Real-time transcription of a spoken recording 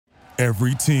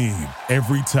Every team,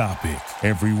 every topic,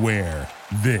 everywhere.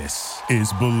 This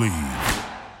is Believe.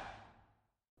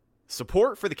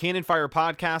 Support for the Cannon Fire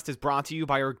podcast is brought to you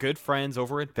by our good friends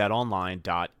over at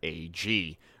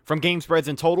betonline.ag. From game spreads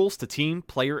and totals to team,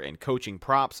 player, and coaching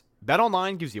props,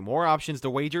 BetOnline gives you more options to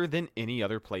wager than any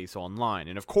other place online.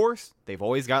 And of course, they've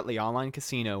always got the online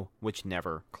casino, which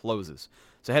never closes.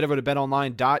 So head over to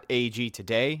betonline.ag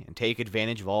today and take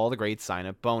advantage of all the great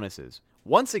sign-up bonuses.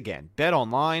 Once again,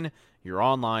 BetOnline, your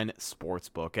online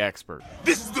sportsbook expert.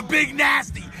 This is the Big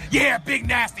Nasty. Yeah, Big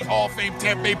Nasty, Hall of Fame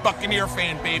Tampa Bay Buccaneer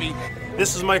fan, baby.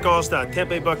 This is Mike Allstott,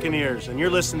 Tampa Bay Buccaneers, and you're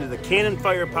listening to the Cannon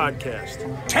Fire Podcast.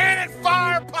 Cannon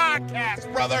Fire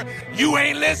Podcast, brother. You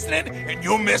ain't listening, and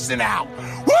you're missing out.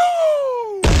 Woo!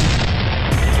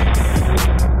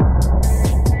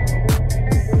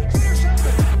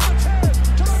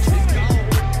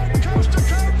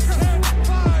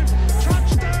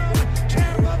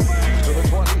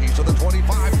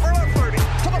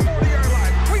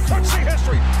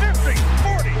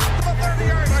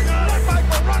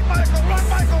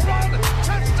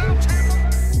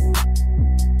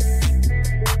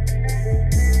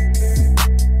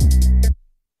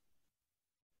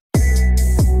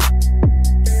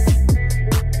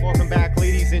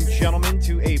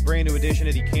 Edition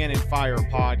of the Cannon Fire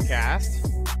podcast.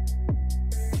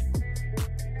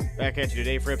 Back at you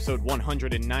today for episode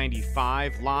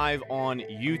 195, live on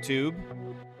YouTube.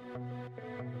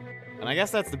 And I guess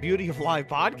that's the beauty of live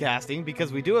podcasting,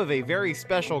 because we do have a very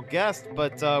special guest,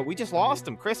 but we just lost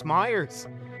him. Chris Myers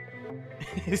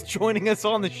is joining us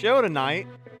on the show tonight.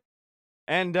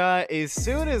 And as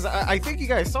soon as I think you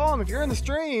guys saw him, if you're in the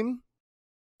stream.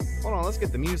 Hold on, let's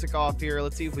get the music off here.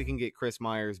 Let's see if we can get Chris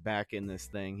Myers back in this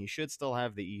thing. He should still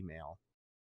have the email.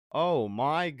 Oh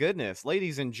my goodness.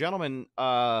 Ladies and gentlemen,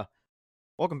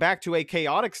 welcome back to a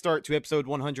chaotic start to episode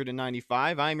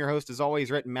 195. I am your host, as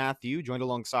always, Rhett Matthew, joined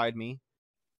alongside me,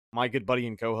 my good buddy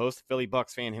and co-host, Philly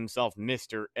Bucks fan himself,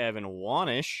 Mr. Evan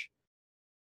Wanish.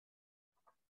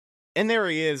 And there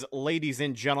he is, ladies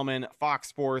and gentlemen, Fox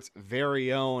Sports'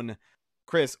 very own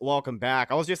Chris, welcome back.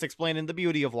 I was just explaining the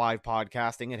beauty of live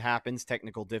podcasting. It happens.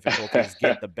 Technical difficulties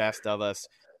get the best of us.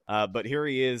 But here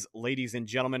he is, ladies and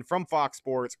gentlemen, from Fox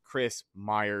Sports, Chris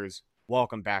Myers.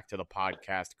 Welcome back to the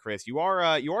podcast, Chris. You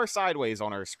are sideways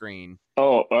on our screen.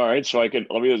 Oh, all right. So let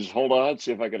me just hold on,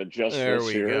 see if I can adjust there this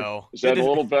here. There we go. Is that a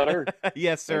little better?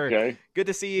 Yes, sir. Okay. Good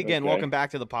to see you again. Okay. Welcome back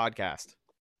to the podcast.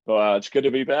 It's good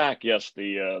to be back. Yes,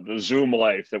 the Zoom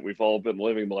life that we've all been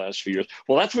living the last few years.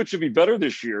 Well, that's what should be better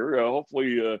this year.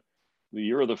 Hopefully, the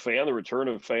year of the fan, the return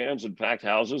of fans and packed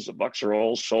houses. The Bucks are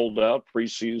all sold out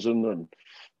preseason and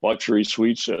luxury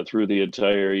suites through the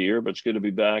entire year. But it's good to be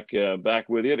back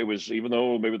with it. It was, even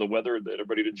though maybe the weather that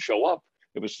everybody didn't show up,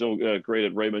 it was still great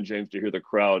at Raymond James to hear the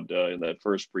crowd in that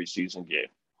first preseason game.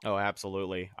 Oh,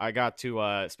 absolutely. I got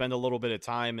to spend a little bit of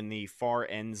time in the far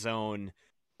end zone.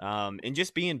 And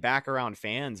just being back around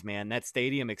fans, man, that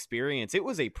stadium experience, it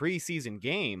was a preseason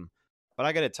game, but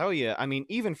I got to tell you, I mean,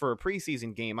 even for a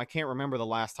preseason game, I can't remember the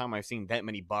last time I've seen that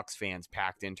many Bucks fans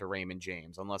packed into Raymond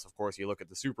James, unless, of course, you look at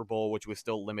the Super Bowl, which was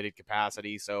still limited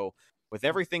capacity. So with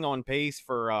everything on pace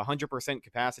for 100%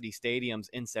 capacity stadiums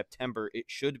in September, it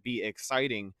should be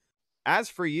exciting. As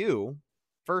for you,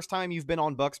 first time you've been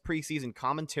on Bucks preseason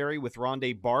commentary with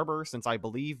Rondé Barber since, I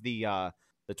believe, the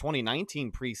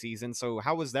 2019 preseason. So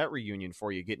how was that reunion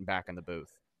for you, getting back in the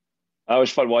booth? It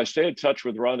was fun. Well, I stay in touch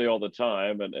with Rondé all the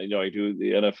time, and I do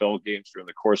the NFL games during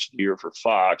the course of the year for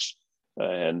Fox,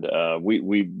 and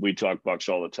we talk Bucks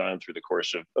all the time through the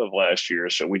course of last year.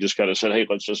 So we just kind of said, hey,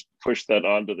 let's just push that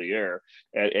onto the air.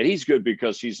 And he's good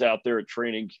because he's out there at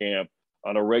training camp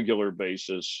on a regular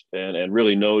basis and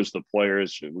really knows the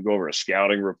players. We go over a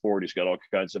scouting report. He's got all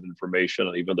kinds of information,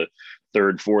 and even the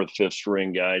third, fourth, fifth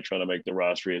string guy trying to make the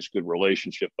roster. He has a good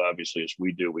relationship, obviously, as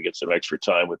we do. We get some extra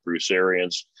time with Bruce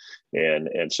Arians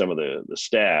and some of the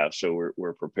staff. So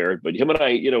we're prepared. But him and I,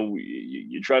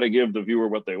 you try to give the viewer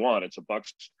what they want. It's a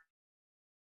Bucks.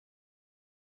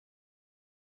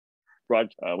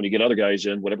 When you get other guys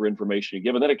in, whatever information you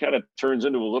give, and then it kind of turns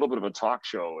into a little bit of a talk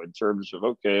show in terms of,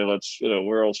 okay, let's,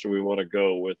 where else do we want to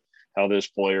go with how this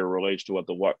player relates to what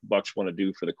the Bucks want to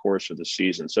do for the course of the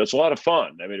season. So it's a lot of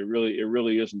fun. I mean, it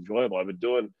really is enjoyable. I've been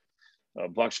doing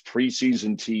Bucks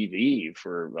preseason TV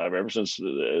for ever since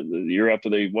the year after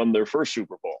they won their first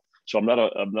Super Bowl. So I'm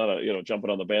not jumping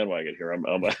on the bandwagon here. I'm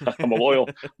I'm a loyal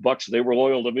Bucks. They were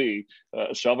loyal to me,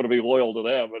 so I'm going to be loyal to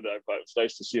them. And it's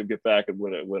nice to see them get back and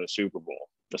win a Super Bowl,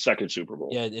 the second Super Bowl.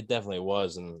 Yeah, it definitely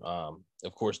was. And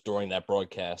of course, during that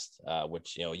broadcast,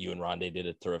 which you and Rondé did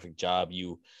a terrific job,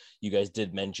 you guys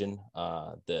did mention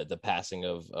the passing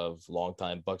of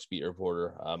longtime Bucks beat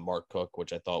reporter Mark Cook,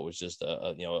 which I thought was just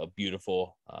a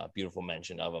beautiful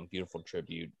mention of him, beautiful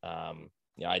tribute.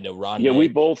 I know Rondé. Yeah,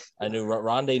 I knew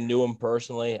Rondé knew him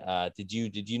personally. Did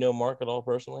you know Mark at all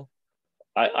personally?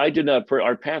 I did not.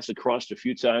 Our paths had crossed a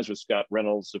few times with Scott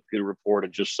Reynolds of Pewter Report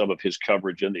and just some of his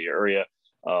coverage in the area.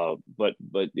 But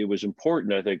it was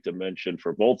important, I think, to mention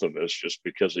for both of us, just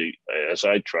because as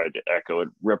I tried to echo, it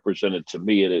represented to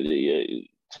me,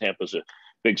 Tampa's a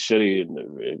big city and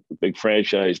a big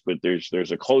franchise, but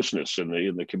there's a closeness in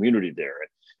the community there.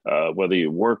 Whether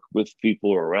you work with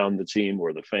people around the team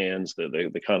or the fans,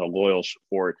 the kind of loyal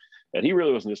support. And he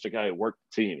really wasn't just a guy who worked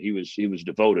the team. He was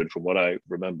devoted, from what I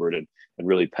remembered, and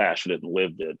really passionate and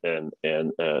lived it.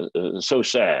 And so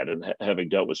sad. And having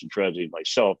dealt with some tragedy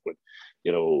myself, when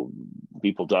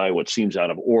people die what seems out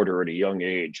of order at a young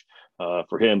age,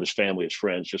 for him, his family, his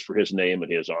friends, just for his name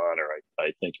and his honor,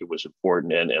 I think it was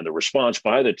important. And the response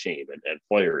by the team and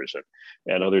players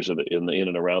and others in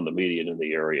and around the media and in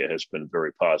the area has been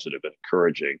very positive and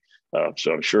encouraging.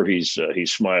 So I'm sure he's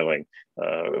smiling,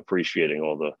 appreciating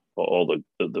all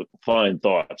the fine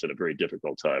thoughts at a very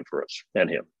difficult time for us and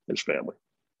him, his family.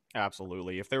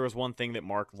 Absolutely. If there was one thing that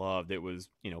Mark loved, it was,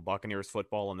 Buccaneers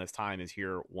football, and this time is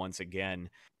here once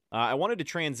again. I wanted to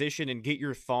transition and get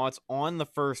your thoughts on the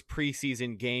first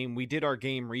preseason game. We did our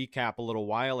game recap a little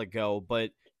while ago,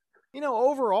 but,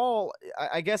 overall,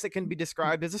 I guess it can be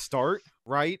described as a start,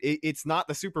 right? It's not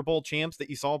the Super Bowl champs that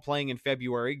you saw playing in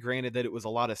February. Granted that it was a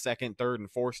lot of second, third,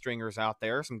 and fourth stringers out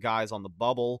there, some guys on the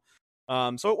bubble.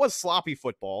 So it was sloppy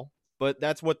football, but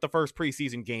that's what the first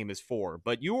preseason game is for.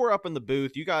 But you were up in the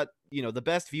booth. You got, the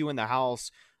best view in the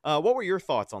house. What were your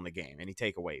thoughts on the game? Any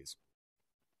takeaways?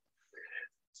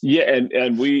 Yeah,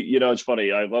 and we, it's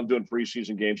funny. I love doing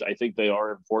preseason games. I think they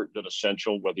are important and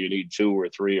essential, whether you need 2 or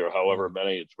 3 or however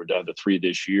many. We're down to 3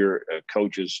 this year.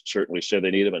 Coaches certainly say they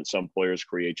need them, and some players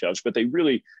create jobs. But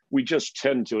we just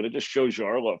tend to, and it just shows you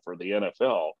our love for the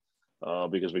NFL.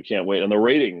 Because we can't wait. And the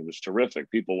rating was terrific.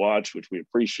 People watch, which we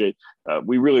appreciate.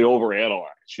 We really overanalyze.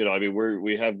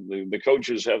 We have the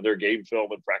coaches have their game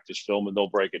film and practice film, and they'll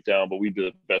break it down. But we do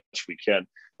the best we can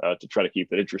to try to keep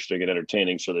it interesting and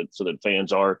entertaining, so that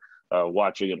fans are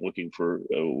watching and looking for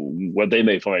what they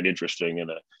may find interesting in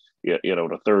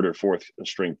a third or fourth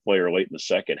string player late in the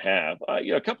second half.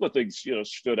 A couple of things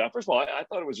stood out. First of all, I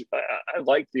thought I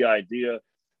liked the idea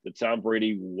that Tom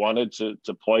Brady wanted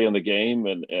to play in the game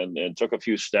and took a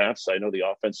few snaps. I know the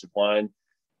offensive line,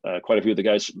 quite a few of the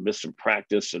guys missed some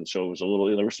practice, and so it was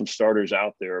there were some starters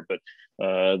out there, but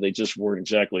they just weren't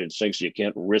exactly in sync, so you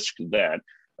can't risk that.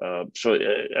 So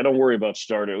I don't worry about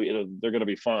starter. They're going to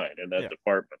be fine in that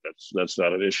department. That's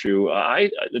not an issue.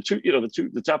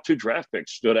 The top 2 draft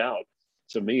picks stood out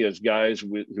to me as guys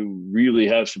who really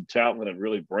have some talent and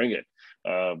really bring it.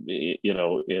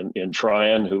 In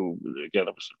Tryon, who, again,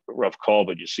 it was a rough call,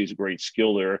 but you see some great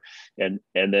skill there. And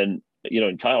then,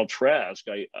 in Kyle Trask,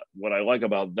 what I like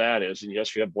about that is, and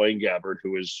yes, you have Blaine Gabbert,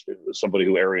 who is somebody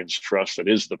who Arians trusts and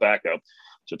is the backup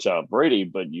to Tom Brady,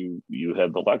 but you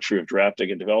had the luxury of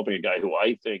drafting and developing a guy who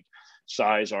I think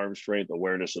size, arm strength,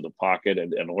 awareness of the pocket,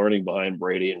 and learning behind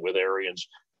Brady and with Arians,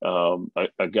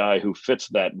 a guy who fits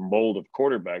that mold of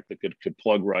quarterback that could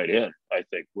plug right in, I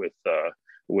think, with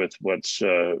what's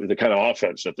the kind of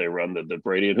offense that they run that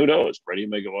Brady, and who knows, Brady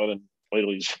may go on and play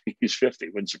till he's 50,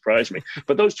 wouldn't surprise me.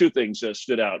 But those 2 things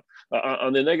stood out.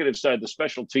 On the negative side, the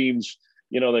special teams,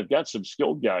 they've got some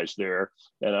skilled guys there,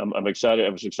 and I'm excited. I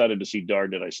was excited to see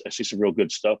Darden. I see some real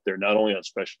good stuff there, not only on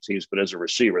special teams, but as a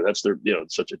receiver. That's their,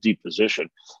 such a deep position.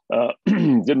 Some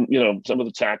of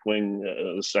the tackling,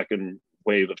 the second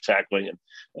wave of tackling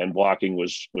and blocking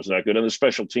was not good. And the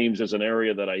special teams is an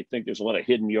area that I think there's a lot of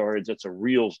hidden yards. That's a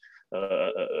real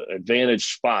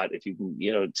advantage spot if you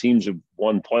can, teams have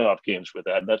won playoff games with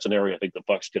that. And that's an area I think the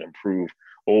Bucks can improve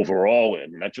overall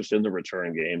in, not just in the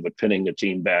return game, but pinning the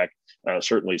team back.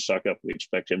 Certainly Suckup, we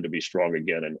expect him to be strong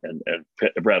again, and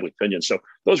Bradley Pinion. So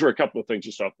those were a couple of things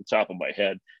just off the top of my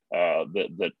head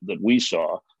that we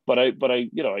saw. But I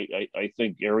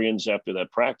think Arians, after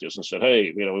that practice, and said,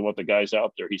 hey, we want the guys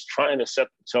out there. He's trying to set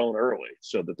the tone early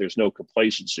so that there's no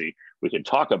complacency. We can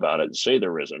talk about it and say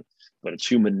there isn't, but it's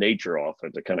human nature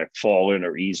often to kind of fall in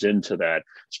or ease into that,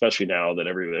 especially now that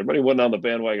everybody went on the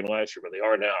bandwagon last year, but they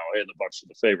are now, and the Bucks are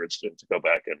the favorites to go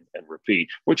back and repeat,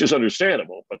 which is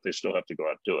understandable, but they still have to go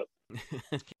out and do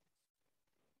it.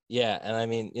 Yeah, and I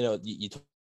mean, you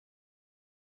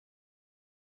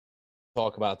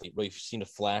talk about you've seen a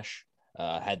flash.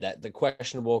 Had the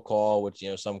questionable call, which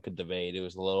some could debate. It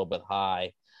was a little bit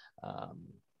high,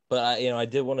 but I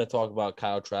did want to talk about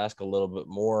Kyle Trask a little bit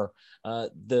more.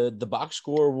 The box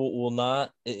score will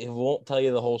not, it won't tell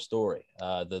you the whole story.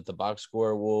 The box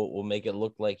score will make it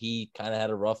look like he kind of had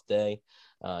a rough day.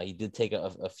 He did take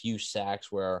a few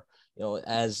sacks where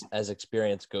as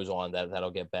experience goes on,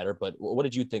 that'll get better. But what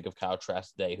did you think of Kyle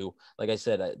Trask today? Who, like I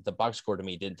said, the box score to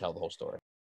me didn't tell the whole story.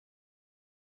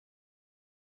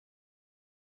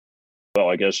 Well,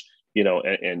 I guess,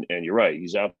 and you're right.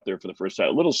 He's out there for the first time.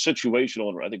 A little situational,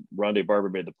 and I think Rondé Barber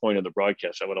made the point in the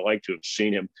broadcast. I would have liked to have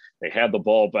seen him. They had the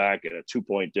ball back at a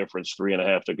 2-point difference,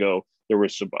 3.5 to go. There were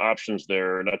some options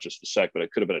there, not just the sack, but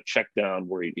it could have been a check down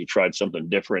where he tried something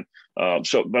different.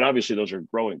 But obviously those are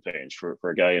growing pains for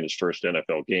a guy in his first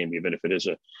NFL game, even if it is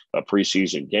a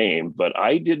preseason game. But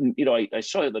I didn't, I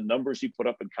saw the numbers he put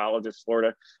up in college at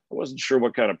Florida. I wasn't sure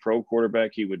what kind of pro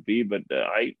quarterback he would be, but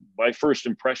my first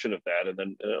impression of that, and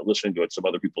then listening to what some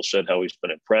other people said, how he's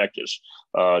been in practice,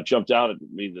 jumped out at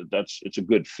me that it's a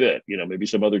good fit. Maybe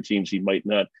some other teams he might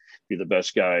not be the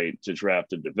best guy to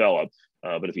draft and develop.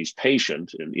 But if he's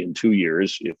patient in 2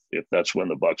 years, if that's when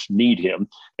the Bucs need him,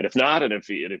 and if not, and if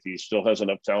he still has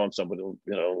enough talent, somebody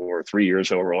or 3 years,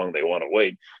 however long they want to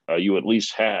wait, you at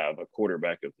least have a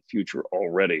quarterback of the future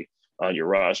already on your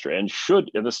roster. And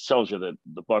this tells you that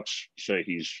the Bucs say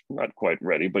he's not quite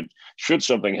ready, but should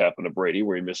something happen to Brady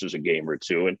where he misses a game or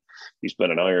two, and he's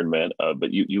been an Iron Man,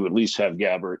 but you at least have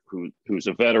Gabbert, who's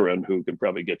a veteran who can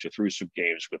probably get you through some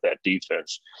games with that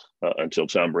defense until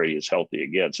Tom Brady is healthy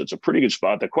again. So it's a pretty good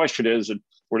spot. The question is,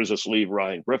 where does this leave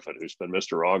Ryan Griffin, who's been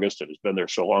Mr. August and has been there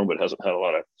so long, but hasn't had a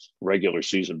lot of regular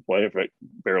season play, in fact,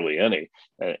 barely any.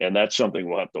 And that's something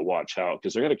we'll have to watch how,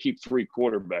 because they're going to keep 3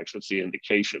 quarterbacks. That's the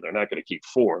indication. They're not going to keep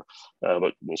 4,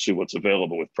 but we'll see what's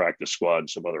available with practice squad and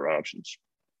some other options.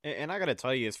 And I got to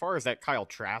tell you, as far as that Kyle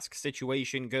Trask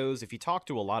situation goes, if you talk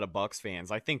to a lot of Bucs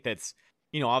fans, I think that's,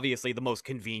 obviously the most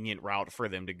convenient route for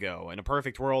them to go. In a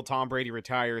perfect world, Tom Brady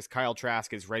retires, Kyle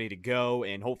Trask is ready to go,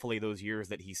 and hopefully those years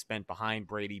that he spent behind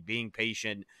Brady being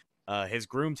patient has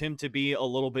groomed him to be a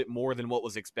little bit more than what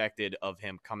was expected of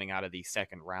him coming out of the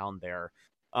second round there.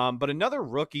 But another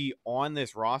rookie on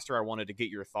this roster I wanted to get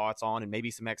your thoughts on and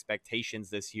maybe some expectations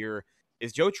this year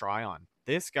is Joe Tryon.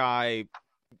 This guy,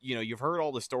 you've heard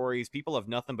all the stories. People have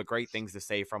nothing but great things to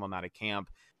say from him out of camp.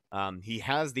 He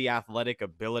has the athletic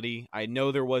ability. I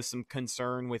know there was some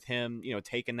concern with him,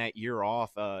 taking that year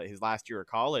off, his last year of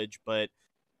college, but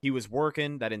he was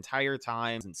working that entire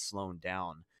time and slowing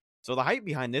down. So the hype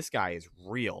behind this guy is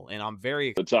real, and I'm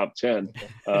very the top 10.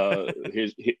 And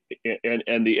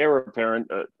the heir apparent,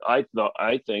 I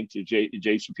think to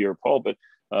Jason Pierre-Paul, but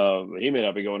he may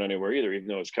not be going anywhere either, even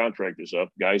though his contract is up.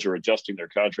 Guys are adjusting their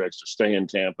contracts to stay in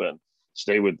Tampa and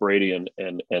stay with Brady and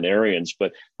Arians.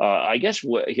 But I guess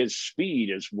his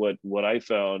speed is what I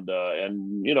found.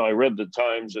 And, I read the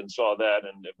Times and saw that.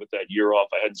 And with that year off,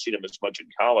 I hadn't seen him as much in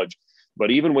college. But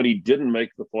even when he didn't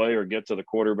make the play or get to the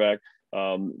quarterback,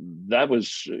 that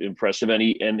was impressive.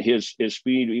 And his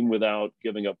speed, even without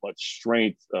giving up much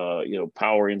strength,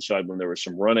 power inside when there was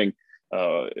some running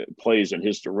plays in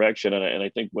his direction. And I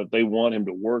think what they want him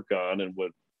to work on, and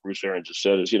what Bruce Arians just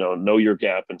said, is, know your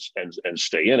gap and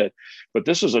stay in it. But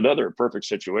this is another perfect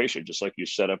situation, just like you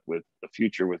set up with the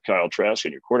future with Kyle Trask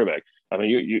and your quarterback. I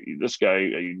mean, this guy,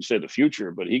 you say the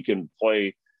future, but he can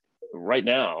play right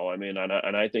now. I mean, and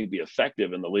I think be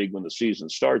effective in the league when the season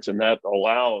starts, and that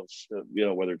allows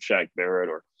whether it's Shaq Barrett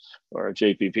or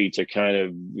JPP to kind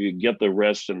of get the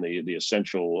rest and the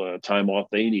essential time off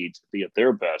they need to be at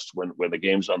their best when the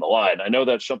game's on the line. I know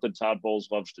that's something Todd Bowles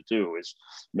loves to do, is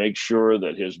make sure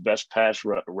that his best pass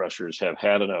rushers have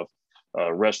had enough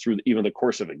rest through even the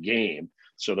course of a game,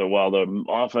 so that while the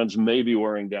offense may be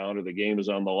wearing down or the game is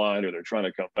on the line or they're trying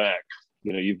to come back,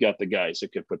 you've got the guys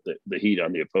that could put the heat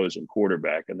on the opposing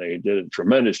quarterback. And they did a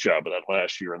tremendous job of that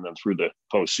last year and then through the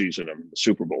postseason and the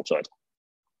Super Bowl title.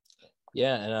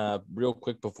 Yeah, and real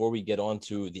quick before we get on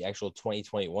to the actual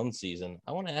 2021 season,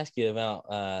 I want to ask you about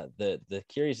the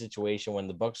curious situation when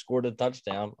the Bucs scored a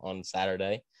touchdown on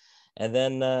Saturday, and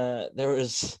then there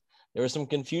was some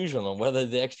confusion on whether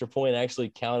the extra point actually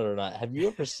counted or not. Have you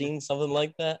ever seen something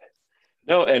like that?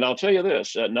 No, and I'll tell you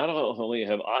this, not only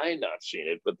have I not seen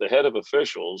it, but the head of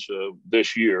officials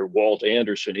this year, Walt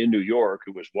Anderson in New York,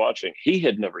 who was watching, he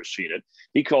had never seen it.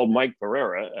 He called Mike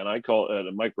Pereira, and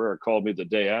Mike Pereira called me the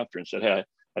day after and said, hey,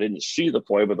 I didn't see the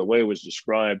play, but the way it was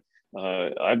described,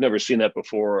 I've never seen that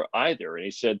before either. And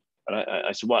he said, And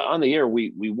I said, well, on the air,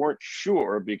 we weren't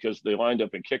sure because they lined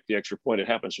up and kicked the extra point. It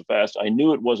happened so fast. I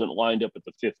knew it wasn't lined up at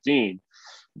the 15,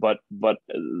 but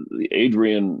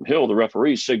Adrian Hill, the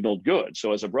referee, signaled good.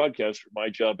 So as a broadcaster, my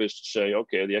job is to say,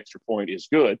 okay, the extra point is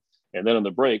good. And then in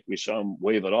the break, we saw him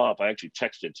wave it off. I actually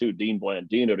texted to Dean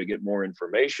Blandino to get more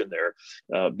information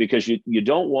there because you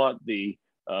don't want the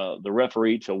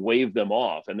referee to wave them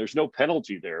off. And there's no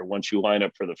penalty there once you line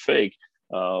up for the fake.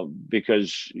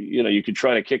 Because you could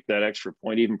try to kick that extra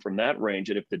point even from that range,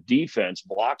 and if the defense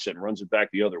blocks it and runs it back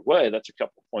the other way, that's a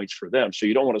couple of points for them. So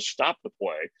you don't want to stop the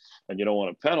play, and you don't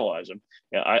want to penalize them.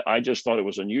 I just thought it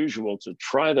was unusual to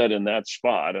try that in that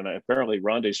spot, and apparently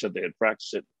Rondé said they had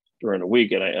practiced it during the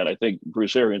week, and I think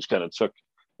Bruce Arians kind of took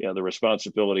the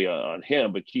responsibility on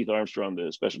him, but Keith Armstrong,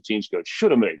 the special teams coach,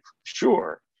 should have made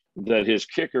sure that his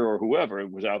kicker or whoever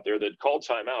was out there that called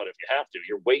timeout if you have to.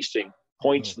 You're wasting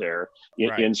points there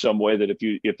in some way, that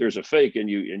if there's a fake and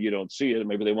you don't see it,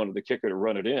 maybe they wanted the kicker to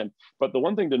run it in. But the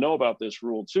one thing to know about this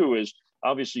rule too is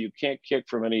obviously you can't kick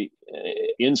from any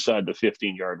inside the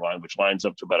 15-yard line, which winds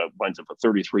up a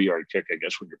 33-yard kick, I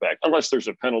guess, when you're back, unless there's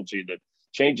a penalty that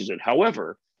changes it.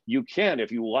 However, you can,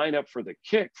 if you line up for the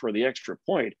kick for the extra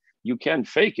point, you can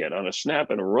fake it on a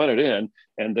snap and run it in,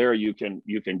 and there you can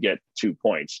get 2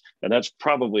 points. And that's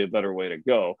probably a better way to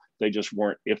go. They just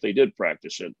weren't, if they did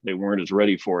practice it, they weren't as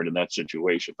ready for it in that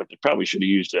situation. But they probably should have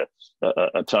used a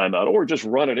timeout or just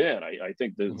run it in. I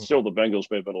think that still the Bengals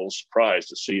may have been a little surprised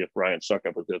to see if Ryan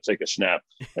Succop was going to take a snap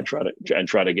and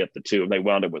try to get the 2, and they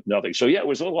wound up with nothing. So yeah, it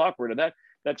was a little awkward, and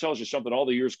that tells you something. All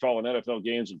the years calling NFL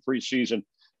games in preseason,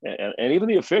 and even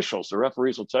the officials, the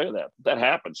referees will tell you that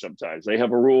happens sometimes. They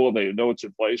have a rule and they know it's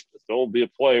in place, but there'll be a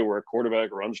play where a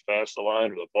quarterback runs past the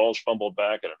line or the ball's fumbled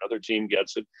back and another team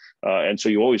gets it. And so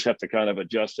you always have to kind of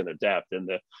adjust and adapt in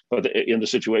the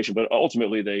situation. But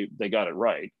ultimately, they got it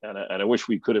right. And I wish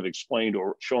we could have explained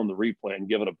or shown the replay and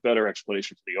given a better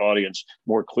explanation to the audience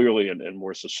more clearly and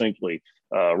more succinctly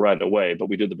right away. But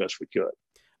we did the best we could.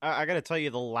 I got to tell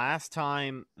you, the last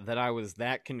time that I was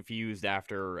that confused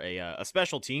after a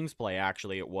special teams play,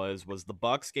 actually, it was the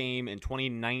Bucs game in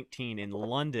 2019 in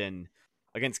London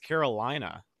against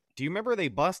Carolina. Do you remember they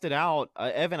busted out,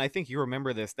 Evan? I think you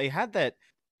remember this. They had that.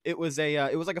 It was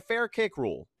like a fair kick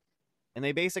rule, and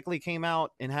they basically came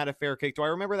out and had a fair kick. Do I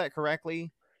remember that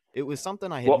correctly? It was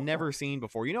something I had never seen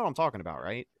before. You know what I'm talking about,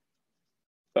 right?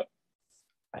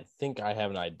 I think I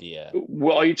have an idea.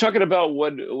 Well, are you talking about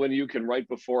when you can right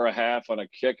before a half on a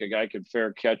kick, a guy can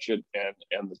fair catch it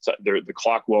and the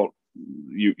clock won't,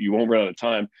 you won't run out of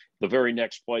time. The very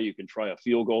next play, you can try a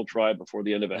field goal try before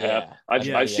the end of a half.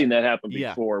 I've seen that happen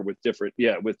before with different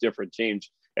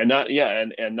teams, and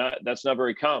that's not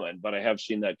very common, but I have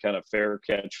seen that kind of fair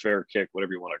catch, fair kick,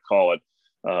 whatever you want to call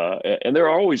it. And there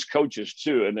are always coaches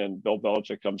too. And then Bill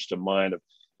Belichick comes to mind of,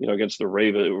 against the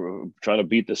Ravens, trying to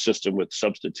beat the system with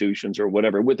substitutions or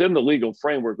whatever within the legal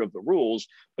framework of the rules,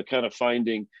 but kind of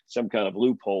finding some kind of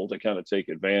loophole to kind of take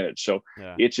advantage. So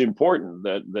it's important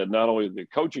that not only the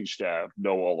coaching staff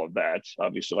know all of that,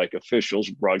 obviously like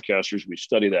officials, broadcasters, we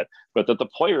study that, but that the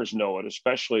players know it,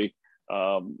 especially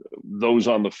those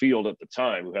on the field at the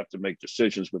time who have to make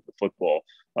decisions with the football.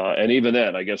 And even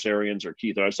then, I guess Arians or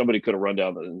Keith, somebody could have run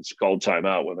down and called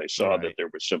timeout when they saw that there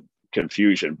was some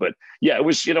confusion. But yeah, it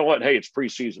was, hey, it's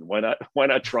preseason. Why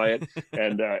not try it?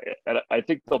 And I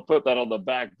think they'll put that on the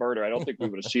back burner. I don't think we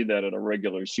would have seen that in a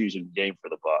regular season game for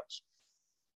the Bucs.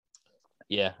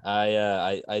 Yeah,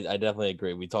 I definitely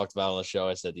agree. We talked about on the show.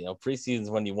 I said, preseason is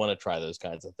when you want to try those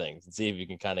kinds of things and see if you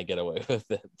can kind of get away with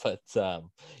it. But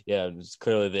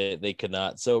clearly they could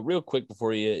not. So real quick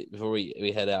before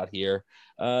we head out here,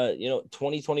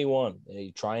 2021,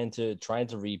 trying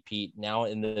to repeat now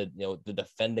in the the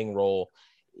defending role.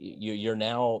 You're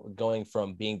now going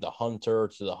from being the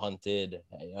hunter to the hunted.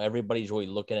 Everybody's really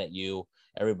looking at you.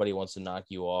 Everybody wants to knock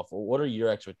you off. What are your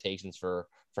expectations for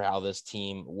how this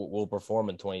team will perform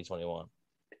in 2021?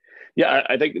 Yeah,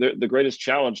 I think the greatest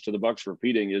challenge to the Bucs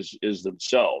repeating is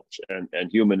themselves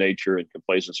and human nature and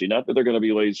complacency. Not that they're going to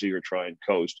be lazy or try and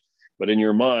coast, but in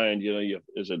your mind,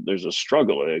 there's a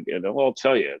struggle, and I'll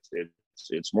tell you,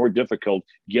 it's more difficult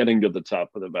getting to the top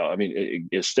of the mountain. I mean,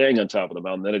 it's staying on top of the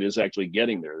mountain than it is actually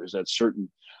getting there. There's that certain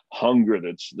hunger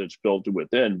that's built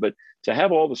within. But to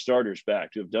have all the starters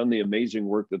back, to have done the amazing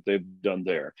work that they've done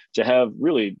there, to have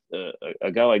really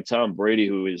a guy like Tom Brady,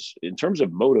 who is, in terms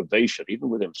of motivation, even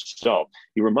with himself,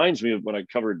 he reminds me of when I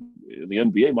covered the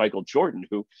NBA, Michael Jordan,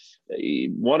 who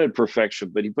he wanted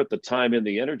perfection, but he put the time in,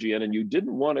 the energy in, and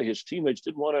his teammates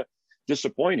didn't want to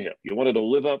disappoint him. You wanted to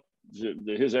live up to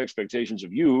his expectations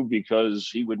of you because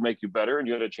he would make you better and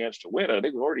you had a chance to win. I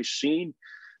think we've already seen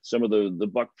some of the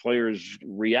Buck players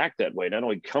react that way, not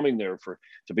only coming there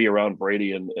to be around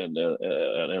Brady and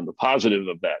the positive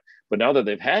of that, but now that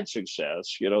they've had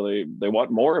success, they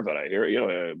want more of it. I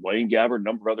hear, Wayne Gabbert, a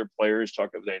number of other players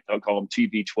they'll call him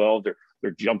TB12.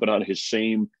 They're jumping on his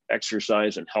same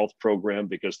exercise and health program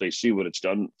because they see what it's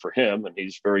done for him. And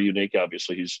he's very unique.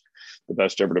 Obviously, he's the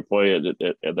best ever to play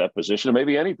at that position, or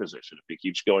maybe any position if he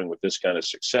keeps going with this kind of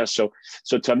success.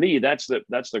 So to me, that's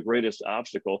the greatest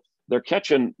obstacle. They're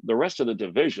catching the rest of the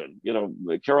division.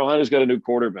 Carolina's got a new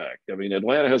quarterback. I mean,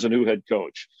 Atlanta has a new head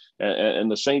coach,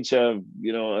 and the Saints have,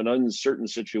 an uncertain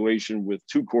situation with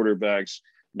two quarterbacks.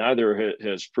 Neither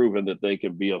has proven that they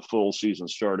can be a full season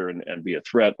starter and be a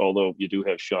threat, although you do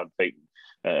have Sean Payton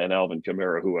and Alvin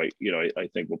Kamara, who I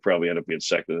think will probably end up being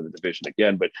second in the division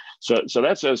again. But so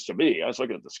that says to me, I was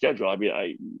looking at the schedule. I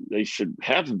mean, they should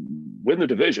win the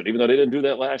division, even though they didn't do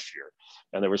that last year,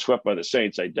 and they were swept by the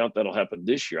Saints. I doubt that'll happen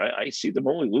this year. I see them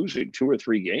only losing 2 or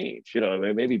 3 games.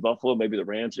 Maybe Buffalo, maybe the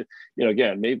Rams.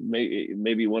 Again,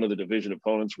 maybe one of the division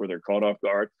opponents where they're caught off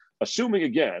guard, assuming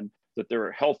again that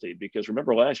they're healthy, because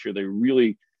remember last year they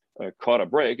really caught a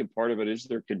break, and part of it is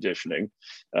their conditioning,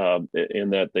 in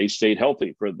that they stayed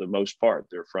healthy for the most part.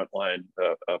 Their frontline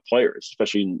players,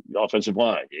 especially in the offensive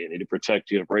line, you need to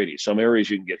protect Brady. Some areas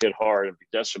you can get hit hard and be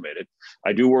decimated.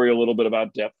 I do worry a little bit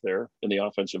about depth there in the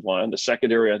offensive line. The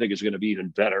secondary I think is going to be even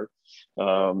better.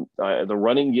 The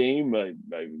running game,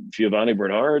 Giovanni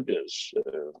Bernard is,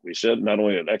 we said, not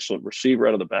only an excellent receiver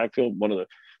out of the backfield, one of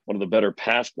the better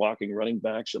pass blocking running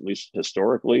backs, at least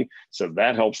historically. So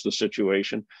that helps the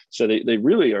situation. So they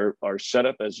really are set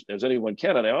up as anyone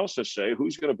can. And I also say,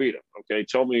 who's going to beat them? Okay.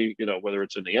 Tell me, whether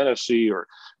it's in the NFC or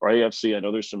AFC. I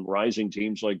know there's some rising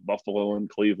teams like Buffalo and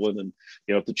Cleveland, and,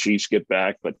 if the Chiefs get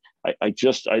back, but I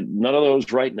none of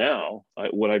those right now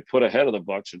would I put ahead of the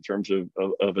Bucs in terms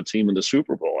of a team in the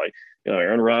Super Bowl.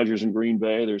 Aaron Rodgers in Green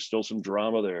Bay, there's still some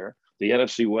drama there. The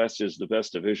NFC West is the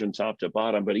best division top to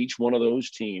bottom, but each one of those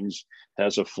teams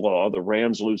has a flaw. The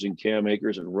Rams losing Cam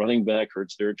Akers and running back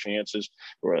hurts their chances.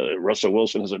 Russell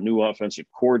Wilson has a new offensive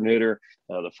coordinator.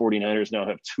 The 49ers now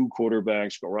have 2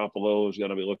 quarterbacks. Garoppolo is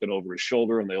going to be looking over his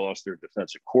shoulder, and they lost their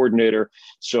defensive coordinator.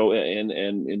 So, and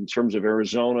in terms of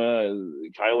Arizona,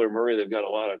 Kyler Murray, they've got a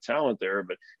lot of talent there,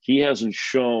 but he hasn't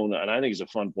shown, and I think he's a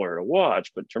fun player to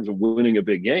watch, but in terms of winning a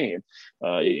big game,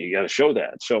 you got to show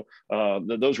that. So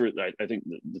those were, I think,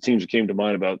 the teams that came to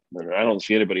mind about. I don't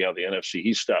see anybody out of the NFC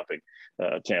East stopping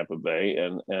Tampa Bay,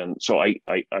 and so I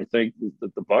think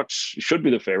that the Bucs should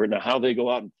be the favorite. Now, how they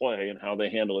go out and play and how they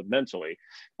handle it mentally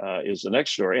is the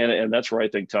next story, and that's where I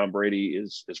think Tom Brady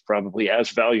is probably as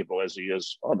valuable as he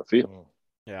is on the field.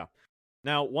 Yeah.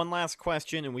 Now, one last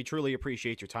question, and we truly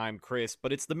appreciate your time, Chris,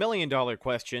 but it's the $1 million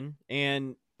question,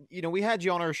 and we had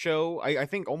you on our show, I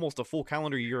think almost a full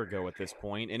calendar year ago at this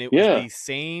point, and it was the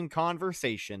same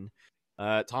conversation.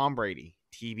 Tom Brady,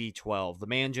 TB12. The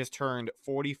man just turned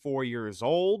 44 years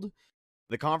old.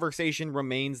 The conversation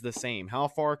remains the same. How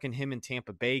far can him and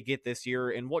Tampa Bay get this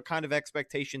year, and what kind of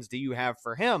expectations do you have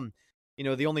for him?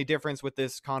 The only difference with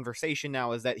this conversation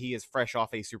now is that he is fresh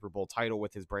off a Super Bowl title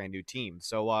with his brand new team.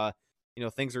 So,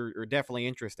 things are definitely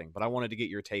interesting, but I wanted to get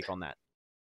your take on that.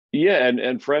 Yeah,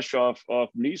 and fresh off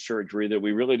knee surgery that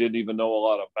we really didn't even know a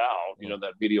lot about.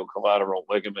 That medial collateral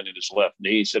ligament in his left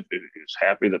knee. He said he was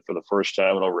happy that for the first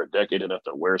time in over a decade, he didn't have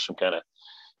to wear some kind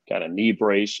of knee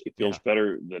brace. It feels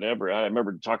better than ever. I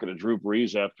remember talking to Drew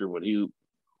Brees after when he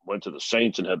went to the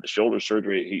Saints and had the shoulder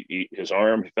surgery. His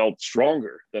arm felt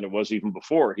stronger than it was even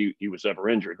before he was ever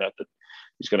injured. Not that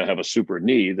he's going to have a super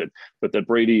knee, but that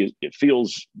Brady, it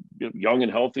feels young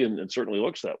and healthy, and certainly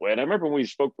looks that way. And I remember when we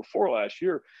spoke before last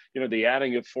year, the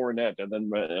adding of Fournette and then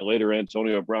later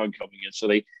Antonio Brown coming in. So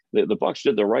the Bucs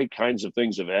did the right kinds of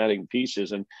things of adding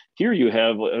pieces. And here you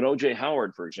have an O.J.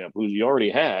 Howard, for example, who you already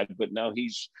had, but now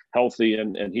he's healthy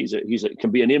and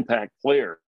can be an impact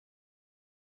player.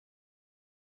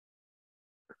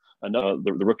 The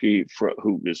rookie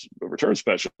who is a return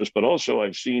specialist, but also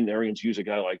I've seen Arians use a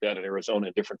guy like that in Arizona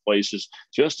in different places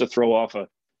just to throw off a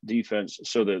defense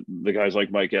so that the guys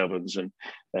like Mike Evans and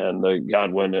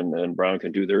Godwin and Brown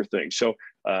can do their thing. So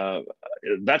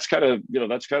that's kind of the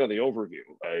overview.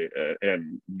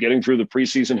 And getting through the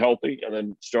preseason healthy and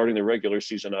then starting the regular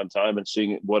season on time and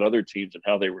seeing what other teams and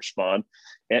how they respond.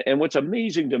 And what's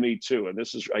amazing to me too, and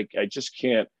this is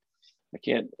I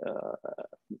can't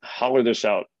holler this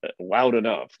out loud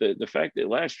enough. The fact that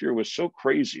last year was so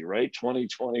crazy, right?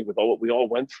 2020 with all what we all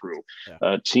went through,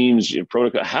 teams,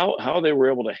 protocol, how they were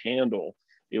able to handle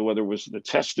whether it was the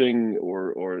testing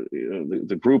or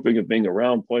the grouping of being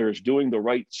around players, doing the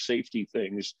right safety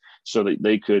things so that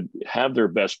they could have their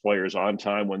best players on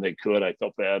time when they could. I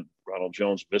felt bad. Ronald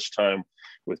Jones missed time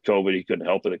with COVID. He couldn't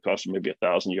help it. It cost him maybe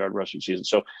 1,000-yard rushing season.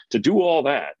 So to do all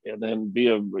that and then be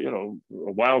a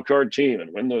wild card team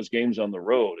and win those games on the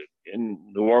road in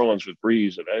New Orleans with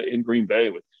Breeze and in Green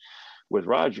Bay with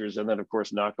Rodgers, and then of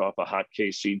course knock off a hot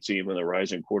KC team and a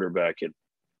rising quarterback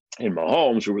in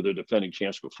Mahomes, who were the defending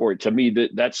champs before. To me,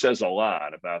 that says a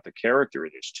lot about the character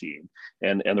of this team,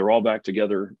 and they're all back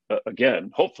together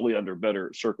again, hopefully under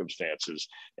better circumstances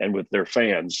and with their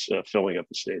fans filling up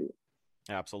the stadium.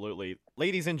 Absolutely.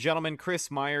 Ladies and gentlemen, Chris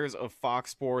Myers of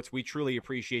Fox Sports, we truly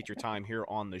appreciate your time here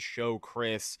on the show,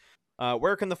 Chris.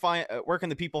 Where can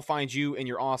the people find you and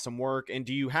your awesome work? And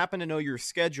do you happen to know your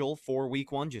schedule for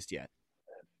week 1 just yet?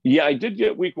 Yeah, I did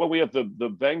get week 1. We have the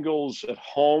Bengals at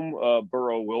home.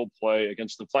 Burrow will play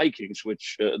against the Vikings,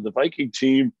 which the Viking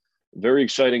team, very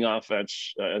exciting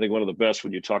offense. I think one of the best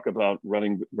when you talk about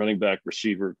running back,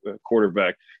 receiver,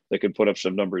 quarterback that can put up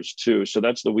some numbers too. So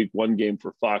that's the week 1 game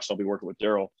for Fox. I'll be working with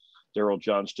Daryl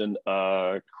Johnston.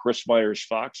 Chris Myers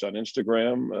Fox on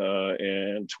Instagram,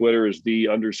 and Twitter is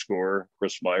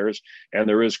 _Chris Myers. And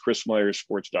there is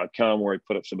chrismyersports.com where I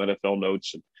put up some NFL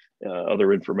notes and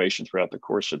other information throughout the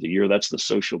course of the year. That's the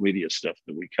social media stuff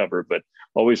that we cover, but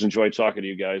always enjoy talking to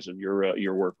you guys and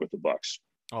your work with the Bucs.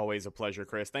 Always a pleasure,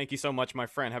 Chris. Thank you so much, my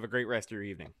friend. Have a great rest of your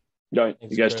evening. All right.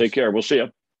 You guys take care. We'll see you.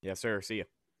 Yes, sir. See you.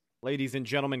 Ladies and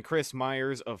gentlemen, Chris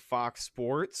Myers of Fox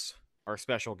Sports, our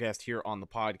special guest here on the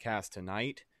podcast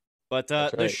tonight. But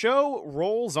the show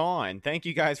rolls on. Thank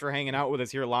you guys for hanging out with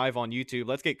us here live on YouTube.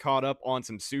 Let's get caught up on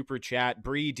some super chat.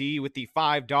 Bree D with the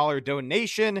 $5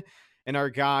 donation, and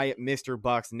our guy Mr.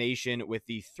 Bucks Nation with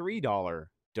the $3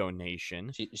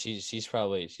 donation. She's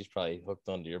probably hooked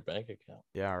onto your bank account.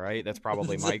 Yeah, right. That's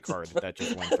probably my card that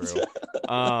just went through.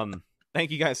 Thank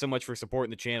you guys so much for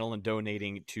supporting the channel and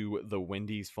donating to the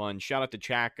Wendy's Fund. Shout out to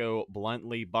Chaco,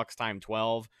 Bluntly, Bucks Time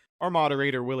 12. Our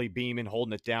moderator, Willie Beeman,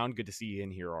 holding it down. Good to see you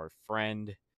in here, our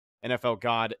friend. NFL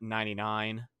God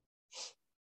 99.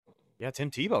 Yeah,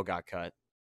 Tim Tebow got cut.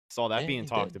 Saw that being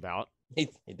talked about. He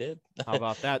did. How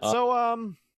about that?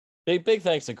 So, big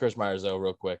thanks to Chris Myers, though,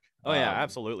 real quick. Oh, yeah,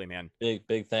 absolutely, man.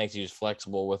 Big thanks. He was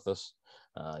flexible with us.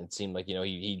 It seemed like,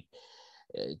 he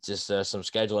just some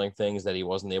scheduling things that he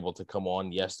wasn't able to come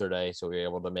on yesterday, so we were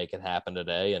able to make it happen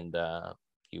today, and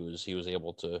he was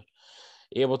able to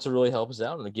really help us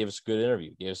out and give us a good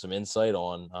interview, give us some insight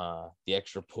on the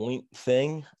extra point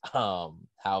thing, how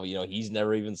he's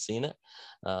never even seen it.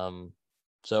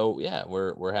 So yeah,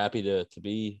 we're happy to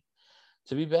be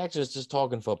back just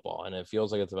talking football, and it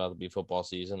feels like it's about to be football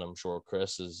season. I'm sure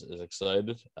Chris is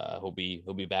excited. He'll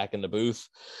be back in the booth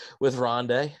with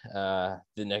Rondé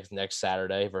the next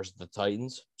Saturday versus the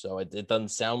Titans. So it doesn't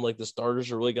sound like the starters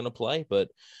are really going to play, but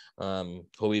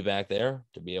he'll be back there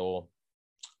to be able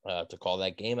to call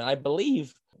that game. And I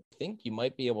think you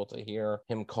might be able to hear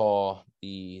him call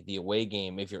the away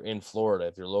game if you're in Florida.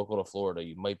 If you're local to Florida,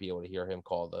 you might be able to hear him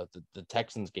call the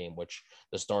Texans game, which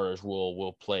the starters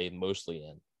will play mostly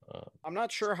in. I'm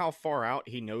not sure how far out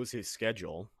he knows his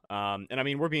schedule. And I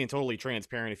mean, we're being totally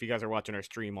transparent. If you guys are watching our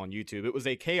stream on YouTube, it was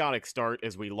a chaotic start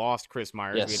as we lost Chris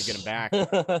Myers. Yes. We had to get him back.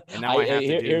 And now I have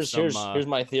to do some. Here's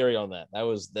my theory on that. That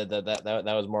was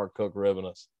Mark Cook ribbing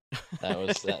us. That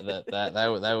was him.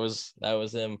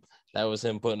 That was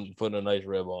him putting a nice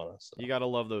rib on us. So. You got to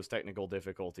love those technical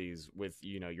difficulties with,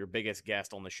 your biggest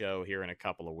guest on the show here in a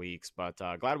couple of weeks, but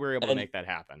glad we were able to make that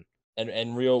happen.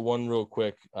 And real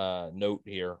quick note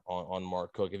here on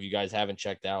Mark Cook. If you guys haven't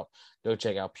checked out, go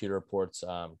check out Pewter Report's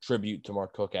tribute to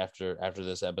Mark Cook after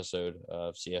this episode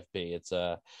of CFP.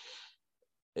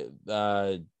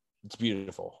 It's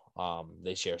beautiful.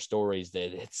 They share stories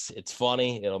that it's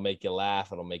funny. It'll make you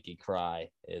laugh. It'll make you cry.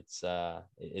 It's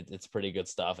pretty good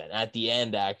stuff. And at the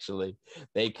end, actually,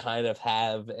 they kind of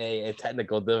have a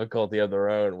technical difficulty of their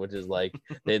own, which is like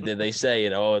they say,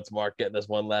 it's Mark getting us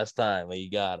one last time. Well,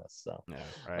 you got us. So, yeah,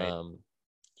 right.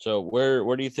 So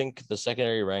where do you think the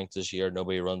secondary ranks this year?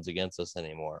 Nobody runs against us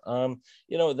anymore.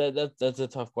 That's a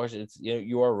tough question. It's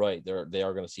you are right. They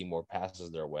are going to see more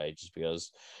passes their way just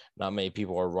because not many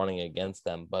people are running against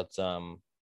them. But I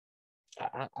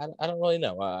don't really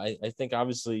know. I think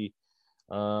obviously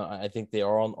I think they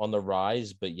are on the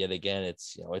rise, but yet again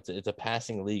it's a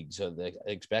passing league, so they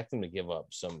expect them to give up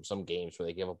some games where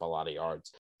they give up a lot of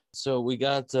yards. So we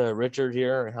got Richard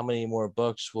here. How many more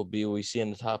Bucks will we see in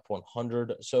the top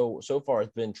 100? So far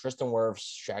it's been Tristan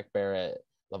Wirfs, Shaq Barrett,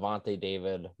 Levante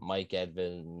David, Mike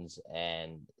Evans,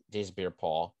 and Jason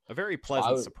Pierre-Paul. A very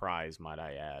pleasant surprise, might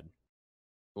I add.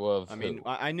 Of I mean, who?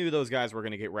 I knew those guys were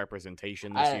going to get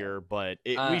representation this year, but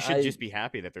we should I just be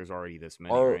happy that there's already this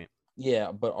many, are right?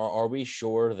 yeah, but are we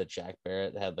sure that Jack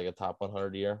Barrett had like a top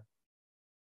 100 year?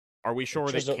 Are we sure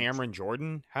that Just- Cameron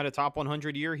Jordan had a top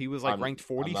 100 year? He was like ranked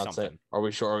 40 I'm not saying- something. Are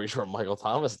we sure Michael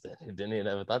Thomas did? He didn't even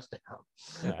have a touchdown.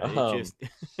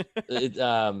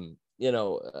 Yeah,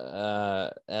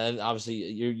 And obviously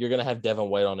you're gonna have Devin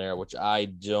White on there, which I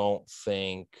don't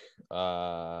think.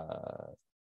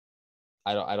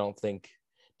 I don't think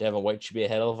Devin White should be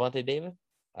ahead of Levante David.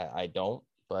 I don't,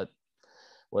 but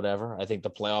whatever. I think the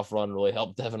playoff run really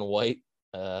helped Devin White.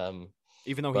 Even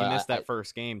though he missed that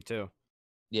first game too.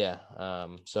 Yeah.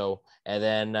 So and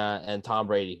then and Tom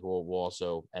Brady will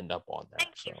also end up on there.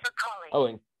 Thank you for calling. Oh,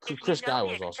 and If Chris you know Guy the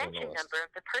was also on the extension list. number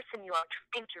of the person you are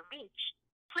trying to reach,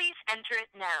 please enter it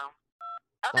now.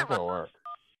 Not gonna Otherwise, work.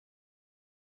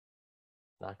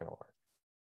 Not gonna work.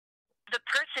 the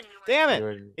person you are Damn it!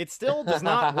 You're- It still does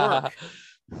not work.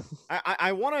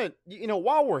 I want to,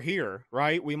 while we're here,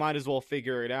 right, we might as well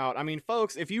figure it out. I mean,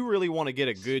 folks, if you really want to get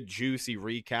a good, juicy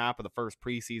recap of the first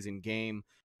preseason game,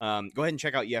 go ahead and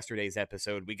check out yesterday's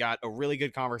episode. We got a really